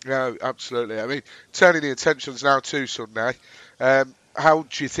curious. No, absolutely. I mean, turning the attentions now to Sunday. How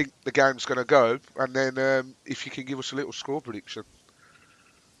do you think the game's going to go? And then, if you can give us a little score prediction.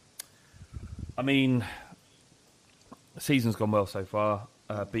 I mean, the season's gone well so far.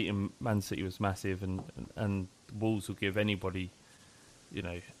 Beating Man City was massive, and Wolves will give anybody,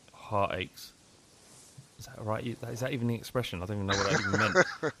 heartaches. Is that right? Is that even the expression? I don't even know what that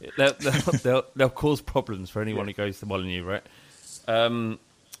even meant. They'll cause problems for anyone who goes to Molineux, right? I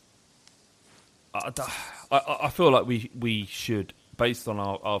feel like we should, based on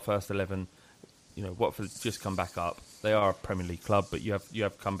our first 11. Watford just come back up. They are a Premier League club, but you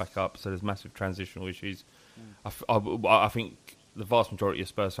have come back up, so there's massive transitional issues. I think the vast majority of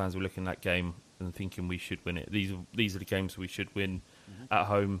Spurs fans were looking at that game and thinking we should win it. These are the games we should win at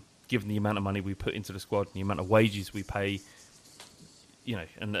home, given the amount of money we put into the squad and the amount of wages we pay.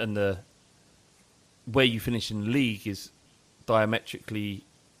 And the where you finish in the league is diametrically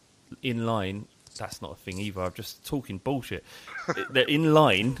in line. That's not a thing either. I'm just talking bullshit. They're in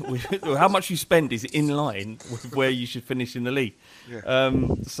line with how much you spend is in line with where you should finish in the league. Yeah.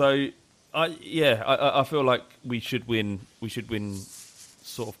 I feel like we should win. We should win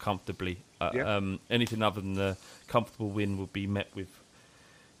sort of comfortably. Anything other than the comfortable win would be met with,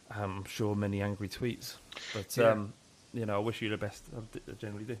 I'm sure, many angry tweets. But I wish you the best. I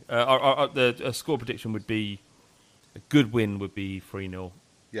generally do. The score prediction would be a good win would be 3-0.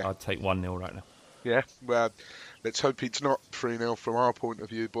 Yeah. I'd take 1-0 right now. Yeah, well, let's hope it's not 3-0 from our point of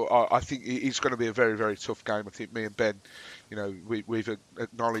view, but I think it's going to be a very, very tough game. I think me and Ben, we've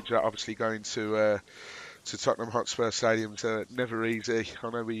acknowledged that obviously going to Tottenham Hotspur Stadium's never easy. I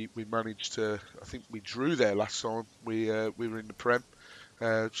know we managed to, I think we drew there last time we were in the Prem.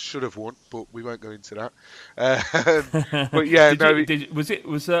 Should have won, but we won't go into that. But yeah, was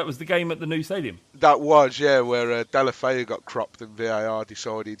the game at the new stadium? That was, where Deulofeu got cropped and VAR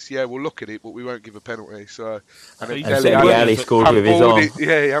decided, we'll look at it, but we won't give a penalty. So, and Dele Alli scored with his arm. He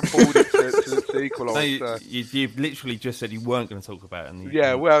handballed it to equalise. No, you've literally just said you weren't going to talk about it.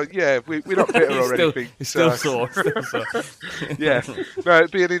 We're not bitter or anything. It's still sore. Yeah, no,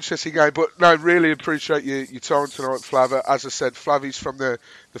 it'd be an interesting game. But no, really appreciate your time tonight, Flav. As I said, Flavy's from the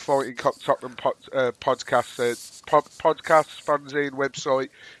Fighting Cock Tottenham podcast fanzine website.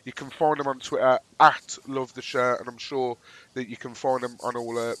 You can find them on Twitter at Love the Shirt, and I'm sure that you can find them on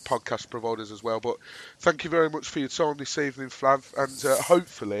all podcast providers as well. But thank you very much for your time this evening, Flav, and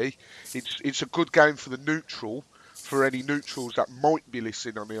hopefully it's a good game for the neutral, for any neutrals that might be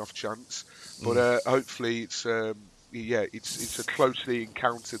listening on the off chance. But hopefully it's a closely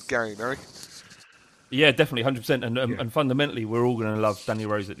encountered game, eh? Yeah, definitely, 100%. And fundamentally, we're all going to love Danny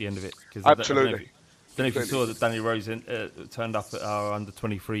Rose at the end of it. Absolutely. I don't know if you saw that Danny Rose turned up at our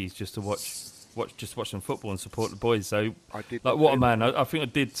under-23s just to watch some football and support the boys. So, I did. Like, what a man! I think I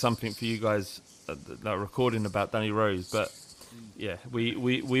did something for you guys, like recording about Danny Rose. But yeah,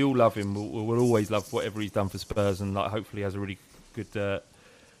 we all love him. We'll always love whatever he's done for Spurs, and hopefully has a really good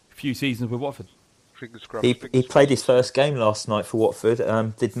few seasons with Watford. He played his first game last night for Watford,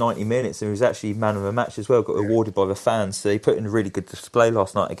 did 90 minutes, and he was actually man of the match as well, got awarded by the fans. So he put in a really good display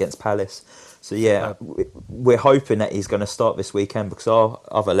last night against Palace. So yeah, we're hoping that he's going to start this weekend, because our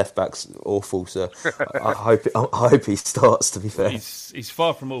other left-back's awful. So I hope he starts, to be fair. He's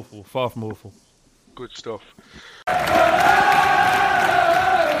far from awful. Good stuff.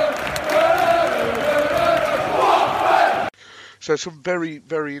 So some very,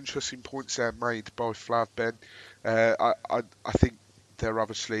 very interesting points there made by Flav, Ben. I think they're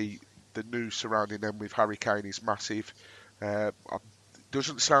obviously the news surrounding them with Harry Kane is massive.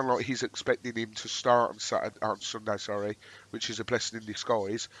 Doesn't sound like he's expecting him to start on Sunday, which is a blessing in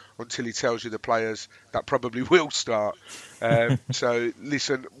disguise, until he tells you the players that probably will start. So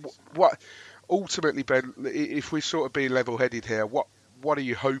listen, what ultimately, Ben, if we're sort of being level-headed here, what are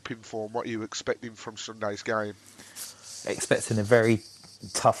you hoping for and what are you expecting from Sunday's game? Expecting a very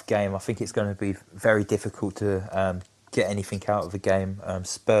tough game. I think it's going to be very difficult to get anything out of the game.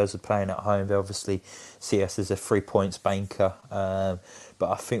 Spurs are playing at home. They obviously see us as a 3 points banker, but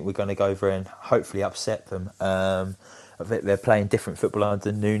I think we're going to go over and hopefully upset them. I think they're playing different football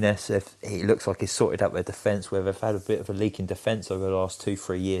under Nunes. It looks like he's sorted out their defence, where they've had a bit of a leak in defence over the last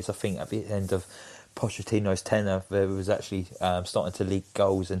 2-3 years. I think at the end of Pochettino's tenure, there was actually starting to leak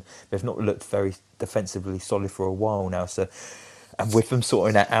goals, and they've not looked very defensively solid for a while now. So, and with them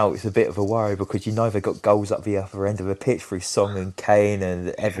sorting that out, it's a bit of a worry, because you know they've got goals up the upper end of the pitch through Song and Kane and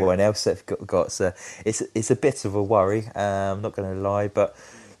everyone else they've got. So it's a bit of a worry. I'm not going to lie, but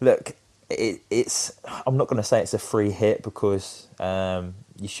look, it's. I'm not going to say it's a free hit, because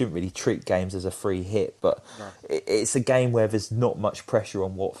you shouldn't really treat games as a free hit, but no. It's a game where there's not much pressure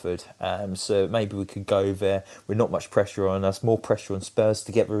on Watford, so maybe we could go there with not much pressure on us, more pressure on Spurs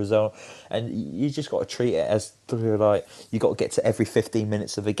to get the result, and you just got to treat it as like you got to get to every 15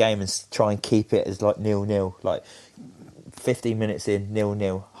 minutes of the game and try and keep it as like 0-0, like 15 minutes in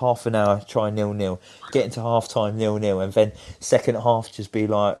 0-0, half an hour try 0-0, get into half time 0-0, and then second half just be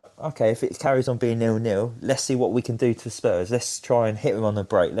like, okay, if it carries on being 0-0, let's see what we can do to Spurs. Let's try and hit them on the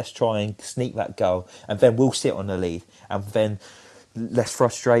break. Let's try and sneak that goal, and then we'll sit on the lead, and then let's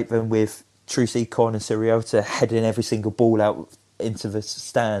frustrate them with Trusicon and Siriota heading every single ball out into the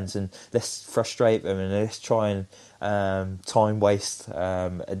stands, and let's frustrate them, and let's try and time waste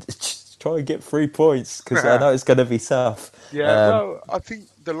and try and get 3 points, because I know it's going to be tough. Yeah, well, I think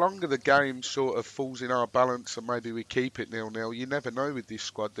the longer the game sort of falls in our balance and maybe we keep it 0-0, you never know with this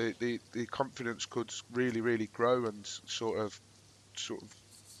squad. The confidence could really, really grow and sort of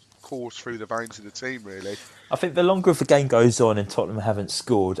course through the veins of the team, really. I think the longer the game goes on and Tottenham haven't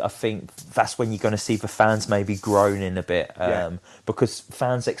scored, I think that's when you're going to see the fans maybe groaning a bit, because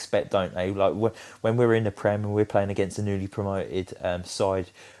fans expect, don't they? Like when we're in the Prem and we're playing against a newly promoted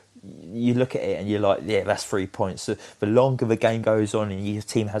side, you look at it and you're like, yeah, that's 3 points. So the longer the game goes on and your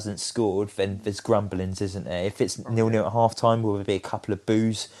team hasn't scored, then there's grumblings, isn't there? If it's 0-0 at half time, will there be a couple of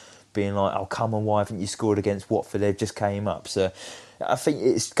boos being like, oh, come on, why haven't you scored against Watford? They've just came up. So I think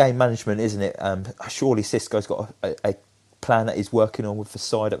it's game management, isn't it? Surely Xisco's got a plan that he's working on with the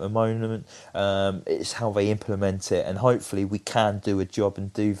side at the moment. It's how they implement it, and hopefully we can do a job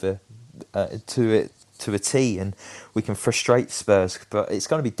and do to a T, and we can frustrate Spurs, but it's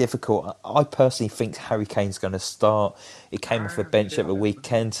going to be difficult. I personally think Harry Kane's going to start. He came off the bench at the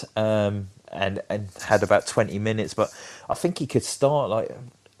weekend and had about 20 minutes, but I think he could start. Like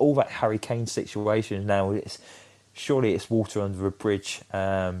all that Harry Kane situation now, surely it's water under a bridge.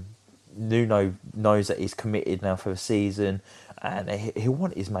 Nuno knows that he's committed now for the season, and he'll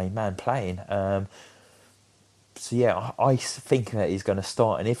want his main man playing. So yeah, I think that he's going to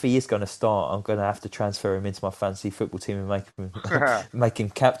start, and if he is going to start, I'm going to have to transfer him into my fantasy football team and make him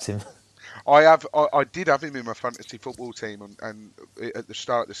captain. I did have him in my fantasy football team, and at the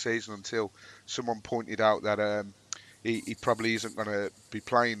start of the season, until someone pointed out that he probably isn't going to be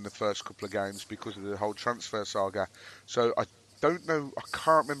playing the first couple of games because of the whole transfer saga. So I don't know, I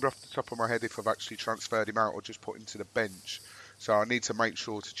can't remember off the top of my head if I've actually transferred him out or just put him to the bench. So I need to make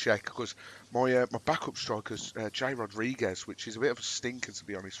sure to check, because my backup striker's Jay Rodriguez, which is a bit of a stinker, to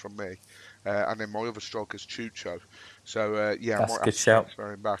be honest, from me. And then my other striker's Chucho. So, that's I might have to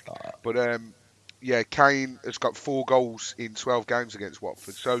transfer him back. But, Kane has got 4 goals in 12 games against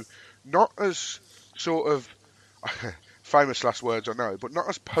Watford. So not as sort of... famous last words, I know, but not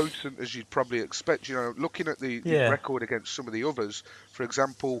as potent as you'd probably expect. You know, looking at the record against some of the others, for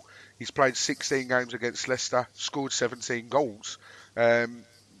example, he's played 16 games against Leicester, scored 17 goals,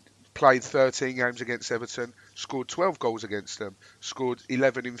 played 13 games against Everton, scored 12 goals against them, scored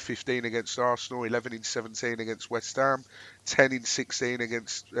 11 in 15 against Arsenal, 11 in 17 against West Ham, 10 in 16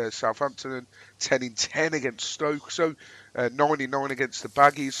 against Southampton, and 10 in 10 against Stoke, so 9 in 9 against the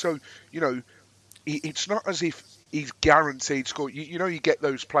Baggies. So, you know, it's not as if he's guaranteed score. You know, you get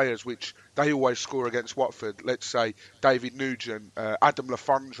those players which they always score against Watford. Let's say David Nugent, Adam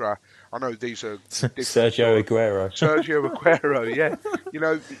Lafondra. I know these are Sergio Aguero, yeah. You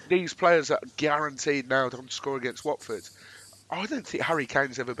know, these players that are guaranteed now to score against Watford. I don't think Harry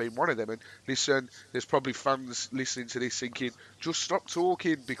Kane's ever been one of them. And listen, there's probably fans listening to this thinking, just stop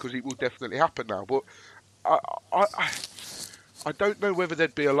talking because it will definitely happen now. But I, I, I I don't know whether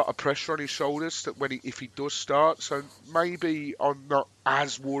there'd be a lot of pressure on his shoulders that if he does start. So maybe I'm not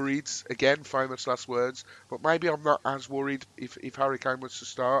as worried. Again, famous last words. But maybe I'm not as worried if Harry Kane was to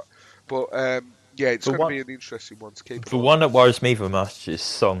start. But yeah, it's The going to one, be an interesting one to keep an the eye on. one that worries me the most is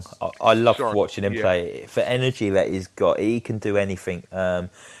Song. I love Son, watching him yeah, play. For energy that he's got, he can do anything.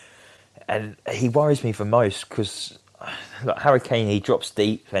 And he worries me the most because like Harry Kane, he drops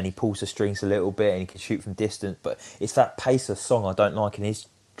deep and he pulls the strings a little bit and he can shoot from distance. But it's that pace of Song I don't like, and his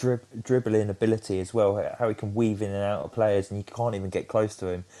dribbling ability as well. How he can weave in and out of players, and you can't even get close to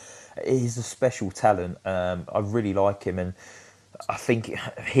him. He's a special talent. I really like him, and I think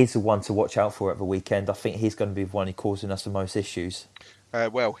he's the one to watch out for at the weekend. I think he's going to be the one who's causing us the most issues.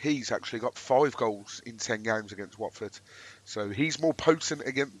 well, he's actually got 5 goals in 10 games against Watford. So he's more potent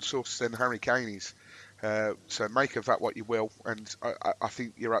against us than Harry Kane is. So make of that what you will. And I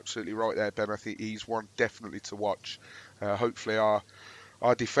think you're absolutely right there, Ben. I think he's one definitely to watch. Hopefully our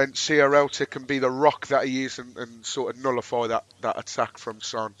defence, CRLT can be the rock that he is and sort of nullify that attack from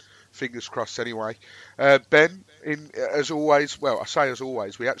Son. Fingers crossed anyway. Ben, as always, well, I say as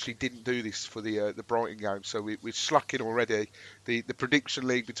always, we actually didn't do this for the Brighton game, so we're slacking already. The prediction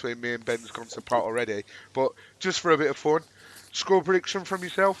league between me and Ben's gone to pot already. But just for a bit of fun, score prediction from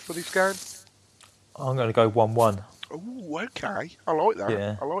yourself for this game? I'm going to go 1-1. Oh, okay. I like that.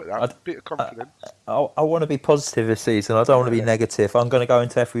 Yeah. I like that. Bit of confidence. I want to be positive this season. I don't want to be Yeah. negative. I'm going to go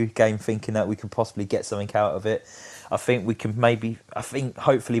into every game thinking that we can possibly get something out of it. I think we can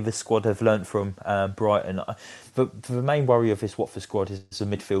hopefully the squad have learnt from Brighton. But the main worry of this Watford squad is the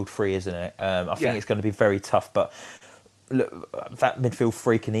midfield three, isn't it? I think it's going to be very tough. But look, that midfield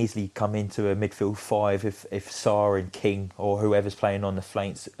three can easily come into a midfield five if Sarr and King or whoever's playing on the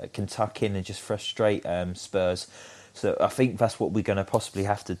flanks can tuck in and just frustrate Spurs. So I think that's what we're going to possibly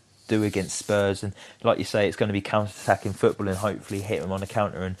have to do against Spurs. And like you say, it's going to be counter-attacking football and hopefully hit them on a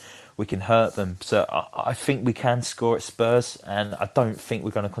counter and we can hurt them. So I think we can score at Spurs, and I don't think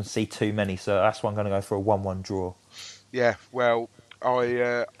we're going to concede too many. So that's why I'm going to go for a 1-1 draw. Yeah, well,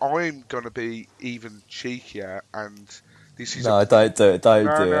 I'm going to be even cheekier, and this is No, don't do it. Don't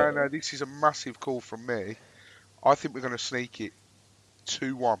do it. no. This is a massive call from me. I think we're going to sneak it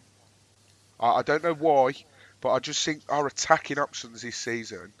 2-1. I don't know why, but I just think our attacking options this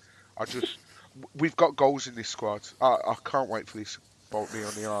season are just. We've got goals in this squad. I can't wait for this to bolt me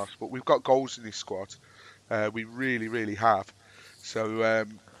on the arse, but we've got goals in this squad. We really, really have. So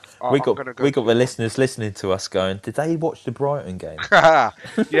I'm going to go. We got the listeners listening to us going, did they watch the Brighton game? Yeah,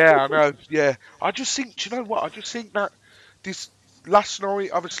 I know. Yeah, I just think. Do you know what? I just think that this last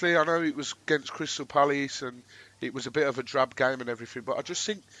night, obviously, I know it was against Crystal Palace and it was a bit of a drab game and everything, but I just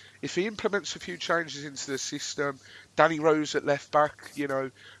think if he implements a few changes into the system, Danny Rose at left back,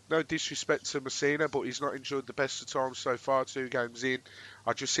 no disrespect to Messina, but he's not enjoyed the best of times so far, 2 games in.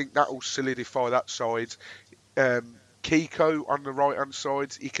 I just think that will solidify that side. Kiko on the right hand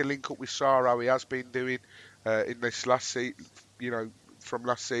side, he can link up with Sarr, how he has been doing in this from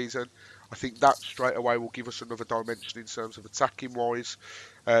last season. I think that straight away will give us another dimension in terms of attacking wise.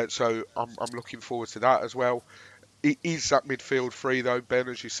 So I'm looking forward to that as well. It is that midfield free though, Ben,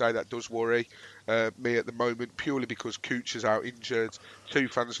 as you say, that does worry me at the moment, purely because Cooch is out injured,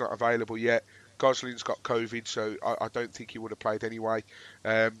 Tufan's not available yet, Gosling's got COVID, so I don't think he would have played anyway.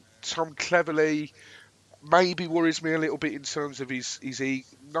 Tom Cleverley maybe worries me a little bit in terms of his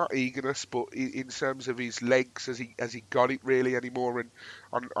not eagerness, but in terms of his legs, has he got it really anymore? And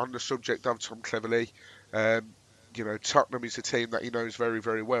on the subject of Tom Cleverley, Tottenham is a team that he knows very,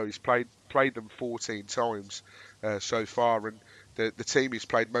 very well. He's played them 14 times so far, and the team he's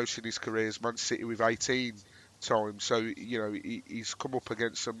played most in his career is Man City with 18 times. So he's come up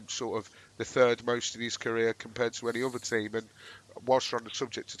against some sort of the third most in his career compared to any other team. And whilst we're on the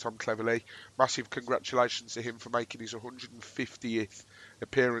subject of Tom Cleverley, massive congratulations to him for making his 150th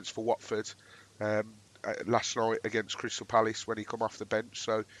appearance for Watford last night against Crystal Palace when he come off the bench.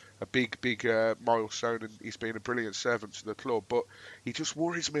 So a big milestone, and he's been a brilliant servant to the club. But he just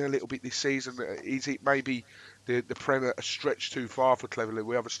worries me a little bit this season. Is it maybe the Premier a stretch too far for Cleverley?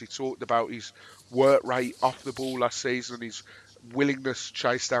 We obviously talked about his work rate off the ball last season and his willingness to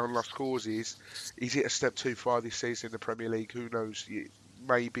chase down lost causes. Is it a step too far this season in the Premier League? Who knows?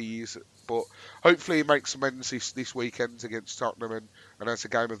 Maybe he is, but hopefully he makes amends this weekend against Tottenham and has a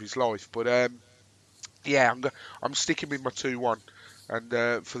game of his life. But yeah, I'm sticking with my 2-1.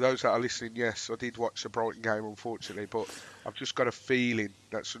 And for those that are listening, yes, I did watch the Brighton game, unfortunately, but I've just got a feeling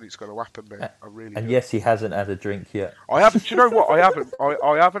that something's going to happen there. I really And do. yes, he hasn't had a drink yet. I haven't. Do you know what? I haven't.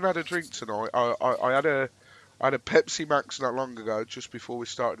 I haven't had a drink tonight. I had a Pepsi Max not long ago, just before we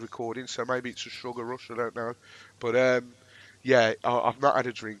started recording. So maybe it's a sugar rush. I don't know. But yeah, I've not had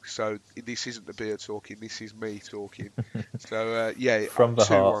a drink. So this isn't the beer talking. This is me talking. So yeah, From the 2-1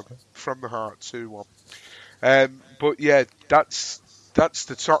 heart. from the heart, 2-1. But yeah, that's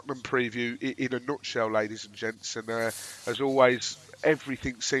the Tottenham preview in a nutshell, ladies and gents. And as always,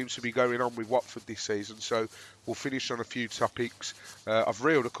 everything seems to be going on with Watford this season. So we'll finish on a few topics. I've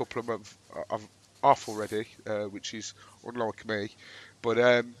reeled a couple of them off already, which is unlike me.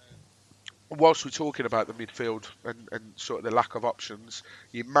 But whilst we're talking about the midfield and sort of the lack of options,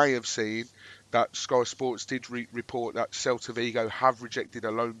 you may have seen that Sky Sports did report that Celta Vigo have rejected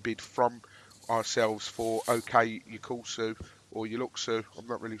a loan bid from ourselves for OK Yukulsu or Yuluxu, I'm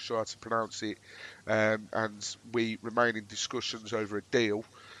not really sure how to pronounce it, and we remain in discussions over a deal.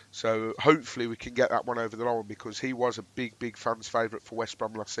 So hopefully we can get that one over the line, because he was a big fans' favourite for West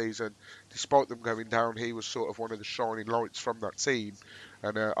Brom last season. Despite them going down, he was sort of one of the shining lights from that team.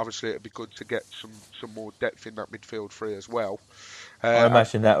 And obviously it'd be good to get some more depth in that midfield three as well. I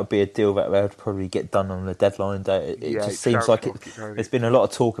imagine that would be a deal that would probably get done on the deadline day. It Yeah, just it seems sounds like like it, don't there's it? been a lot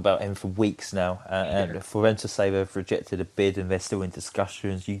of talk about him for weeks now, and for them to say they've rejected a bid and they're still in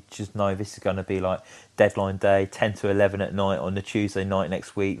discussions, you just know this is going to be like deadline day, 10 to 11 at night on the Tuesday night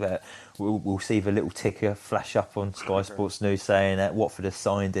next week. That we'll see the little ticker flash up on Sky Sports News saying that Watford has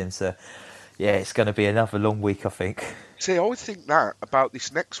signed him. So yeah, it's going to be another long week, I think. See, I would think that about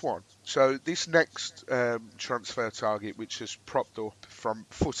this next one. So this next transfer target, which has propped up from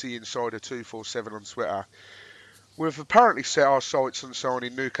Footy Insider 247 on Twitter, we've apparently set our sights on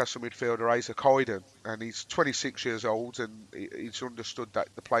signing Newcastle midfielder Isaac Hayden, and he's 26 years old, and it's understood that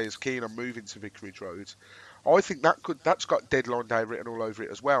the player's keen on moving to Vicarage Road. I think that's got deadline day written all over it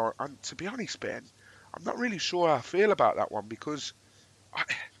as well. And to be honest, Ben, I'm not really sure how I feel about that one, because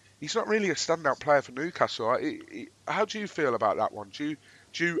he's not really a standout player for Newcastle. How do you feel about that one? Do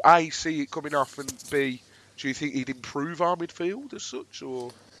you A, see it coming off, and B, do you think he'd improve our midfield as such,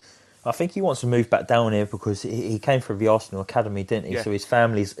 or? I think he wants to move back down here because he came from the Arsenal academy, didn't he? Yeah. So his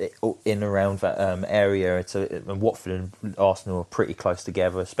family's in around that area. And Watford and Arsenal are pretty close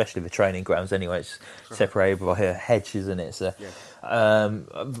together, especially the training grounds. Anyway, it's separated by a hedge, isn't it? So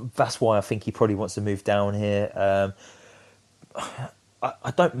that's why I think he probably wants to move down here.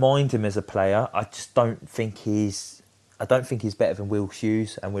 I don't mind him as a player. I just don't think he's better than Will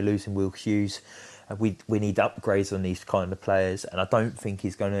Hughes, and we're losing Will Hughes. We need upgrades on these kind of players, and I don't think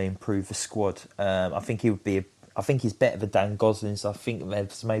he's going to improve the squad. I think I think he's better than Dan Gosling, so I think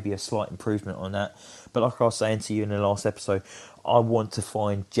there's maybe a slight improvement on that. But like I was saying to you in the last episode, I want to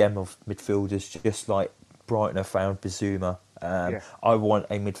find gem of midfielders, just like Brighton have found Bizuma. I want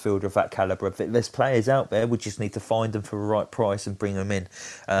a midfielder of that calibre. There's players out there, we just need to find them for the right price and bring them in.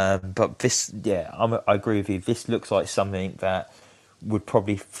 But this, I agree with you. This looks like something that would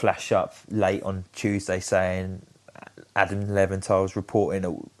probably flash up late on Tuesday, saying Adam Leventhal's reporting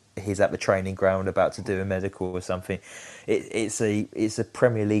that he's at the training ground about to do a medical or something. It's a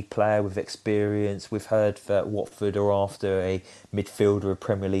Premier League player with experience. We've heard that Watford are after a midfielder with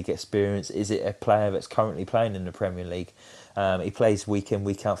Premier League experience. Is it a player that's currently playing in the Premier League? He plays week in,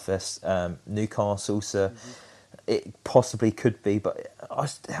 week out for Newcastle, so it possibly could be. But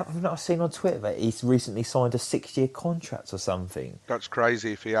I've seen on Twitter that he's recently signed a 6-year contract or something. That's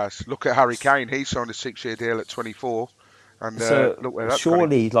crazy if he has. Look at Harry Kane. He signed a 6-year deal at 24. And So look where that's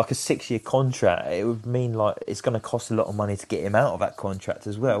surely, like a 6-year contract, it would mean like it's going to cost a lot of money to get him out of that contract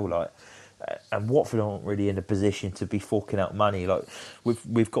as well. Like, and Watford aren't really in a position to be forking out money. Like,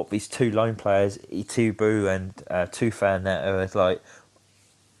 we've got these two loan players, Itubu and Tufan, that are like,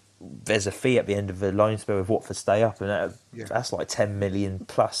 there's a fee at the end of the loan spell if Watford stay up, and that's like 10 million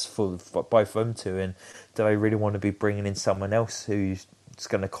plus for both of them two. And do they really want to be bringing in someone else who's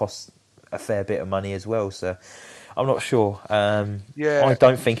going to cost a fair bit of money as well? So I'm not sure. I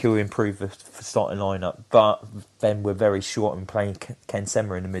don't think he'll improve the starting lineup, but then we're very short in playing Ken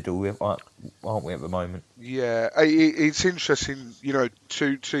Sema in the middle, aren't we, at the moment? Yeah, it's interesting.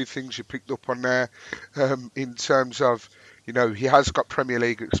 Two things you picked up on there, in terms of, he has got Premier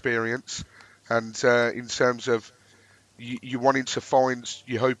League experience, and in terms of you wanting to find,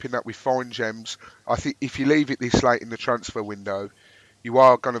 you're hoping that we find gems. I think if you leave it this late in the transfer window, you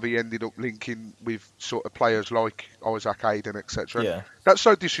are going to be ended up linking with sort of players like Isaac Hayden, etc. Yeah. That's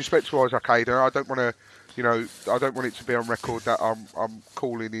so disrespectful to Isaac Hayden. I don't want to, I don't want it to be on record that I'm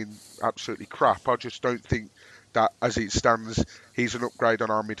calling in absolutely crap. I just don't think that as it stands, he's an upgrade on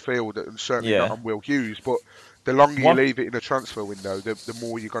our midfield and certainly not Yeah. on Will Hughes. But the longer you One leave it in a transfer window, the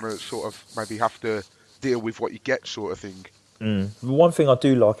more you're going to sort of maybe have to deal with what you get, sort of thing. One thing I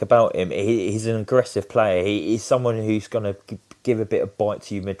do like about him, he's an aggressive player. He's someone who's going to give a bit of bite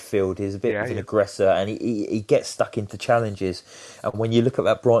to you midfield. He's a bit Yeah, of an yeah. aggressor, and he gets stuck into challenges. And when you look at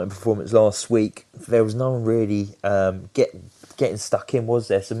that Brighton performance last week, there was no one really getting stuck in, was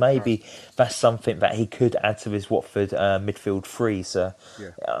there? So No, maybe that's something that he could add to his Watford midfield three. So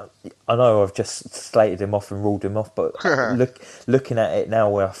yeah. I know I've just slated him off and ruled him off, but looking at it now,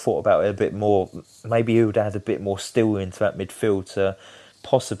 where I thought about it a bit more, maybe he would add a bit more steel into that midfield,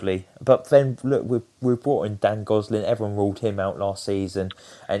 possibly. But then look, we brought in Dan Gosling. Everyone ruled him out last season,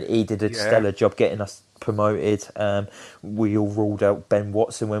 and he did a Yeah. stellar job getting us promoted. We all ruled out Ben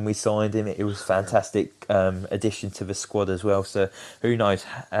Watson when we signed him. It was a fantastic addition to the squad as well. So who knows?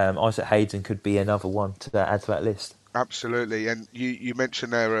 Isaac Hayden could be another one to add to that list. Absolutely, and you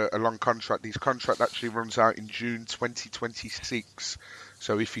mentioned there a long contract. His contract actually runs out in June 2026.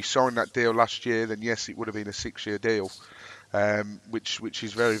 So if he signed that deal last year, then yes, it would have been a 6-year deal, which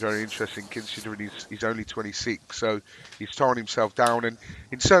is very, very interesting considering he's only 26. So he's tying himself down. And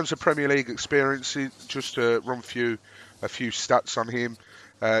in terms of Premier League experience, just to run through a few stats on him.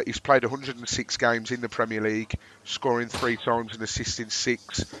 He's played 106 games in the Premier League, scoring 3 times and assisting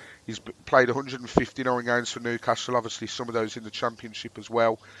 6. He's played 159 games for Newcastle, obviously some of those in the Championship as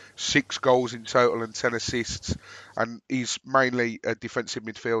well. 6 goals in total and 10 assists. And he's mainly a defensive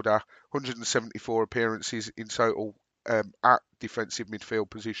midfielder, 174 appearances in total at defensive midfield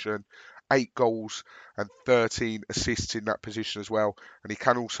position. 8 goals and 13 assists in that position as well. And he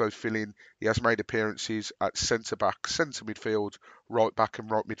can also fill in. He has made appearances at centre back, centre midfield, right back and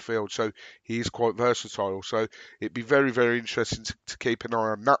right midfield. So he is quite versatile. So it'd be very, very interesting to keep an eye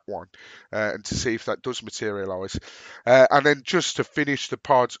on that one and to see if that does materialise. And then just to finish the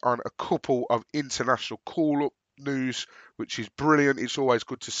pod on a couple of international call-up news, which is brilliant. It's always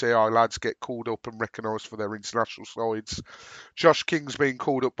good to see our lads get called up and recognised for their international sides. Josh King's been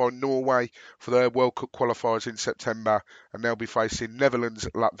called up by Norway for their World Cup qualifiers in September, and they'll be facing Netherlands,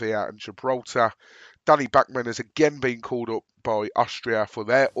 Latvia and Gibraltar. Danny Backman has again been called up by Austria for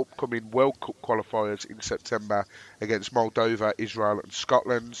their upcoming World Cup qualifiers in September against Moldova, Israel and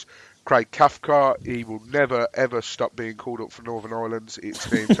Scotland. Craig Cathcart, he will never ever stop being called up for Northern Ireland, it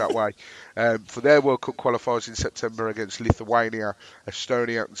seems that way, for their World Cup qualifiers in September against Lithuania,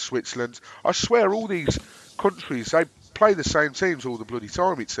 Estonia and Switzerland. I swear all these countries, they play the same teams all the bloody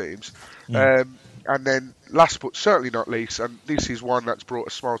time, it seems. And then last but certainly not least, and this is one that's brought a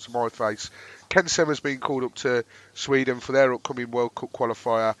smile to my face, Ken Semmer's been called up to Sweden for their upcoming World Cup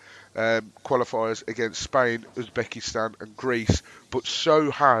qualifiers against Spain, Uzbekistan and Greece, but so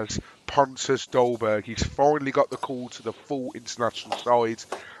has Pontus Dolberg. He's finally got the call to the full international side,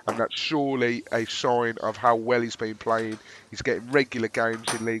 and that's surely a sign of how well he's been playing. He's getting regular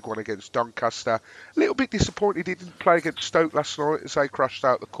games in League One against Doncaster. A little bit disappointed he didn't play against Stoke last night as they crashed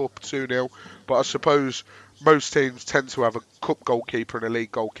out the cup 2-0, but I suppose most teams tend to have a cup goalkeeper and a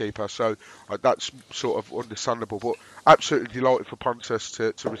league goalkeeper, so that's sort of understandable. But absolutely delighted for Pontus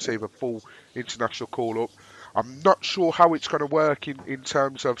to receive a full international call-up. I'm not sure how it's going to work in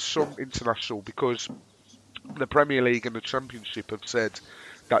terms of some international, because the Premier League and the Championship have said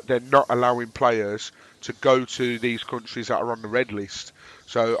that they're not allowing players to go to these countries that are on the red list.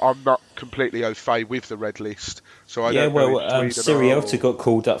 So I'm not completely au fait with the red list. So I don't know if Sweden Siriota are. got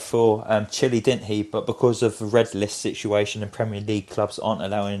called up for Chile, didn't he? But because of the red list situation and Premier League clubs aren't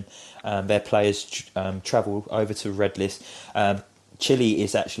allowing their players travel over to the red list, Chile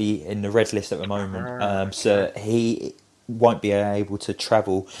is actually in the red list at the moment. So he won't be able to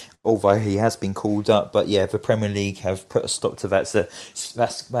travel, although he has been called up. But yeah, the Premier League have put a stop to that. So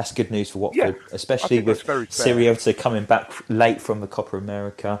that's good news for Yeah, Watford, I especially think with that's very fair. Siriota coming back late from the Copa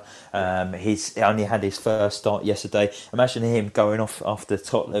America. He's only had his first start yesterday. Imagine him going off after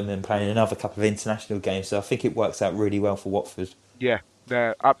Tottenham and playing another couple of international games. So I think it works out really well for Watford. Yeah,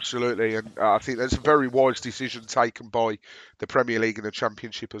 no, absolutely, and I think that's a very wise decision taken by the Premier League and the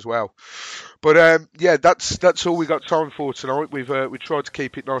Championship as well. But yeah, that's all we got time for tonight. We tried to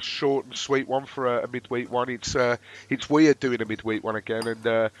keep it nice, short and sweet one for a midweek one. It's weird doing a midweek one again,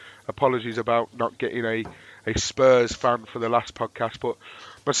 and apologies about not getting a Spurs fan for the last podcast, but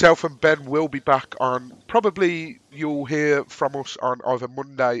myself and Ben will be back on. Probably you'll hear from us on either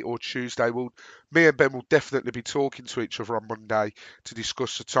Monday or Tuesday. Me and Ben will definitely be talking to each other on Monday to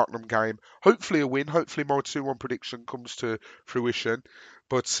discuss the Tottenham game. Hopefully a win. Hopefully my 2-1 prediction comes to fruition.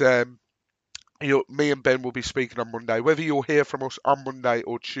 But me and Ben will be speaking on Monday. Whether you'll hear from us on Monday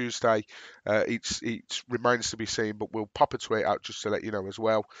or Tuesday, it remains to be seen, but we'll pop a tweet out just to let you know as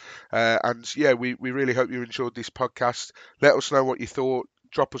well. And yeah, we really hope you enjoyed this podcast. Let us know what you thought.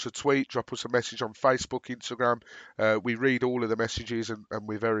 Drop us a tweet, drop us a message on Facebook, Instagram. We read all of the messages and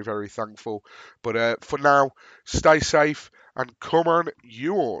we're very, very thankful. But for now, stay safe and come on,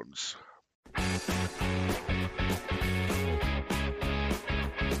 you Horns.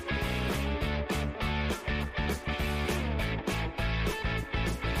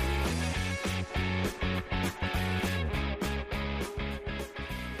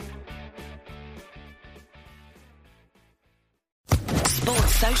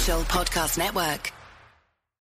 Sports Social Podcast Network.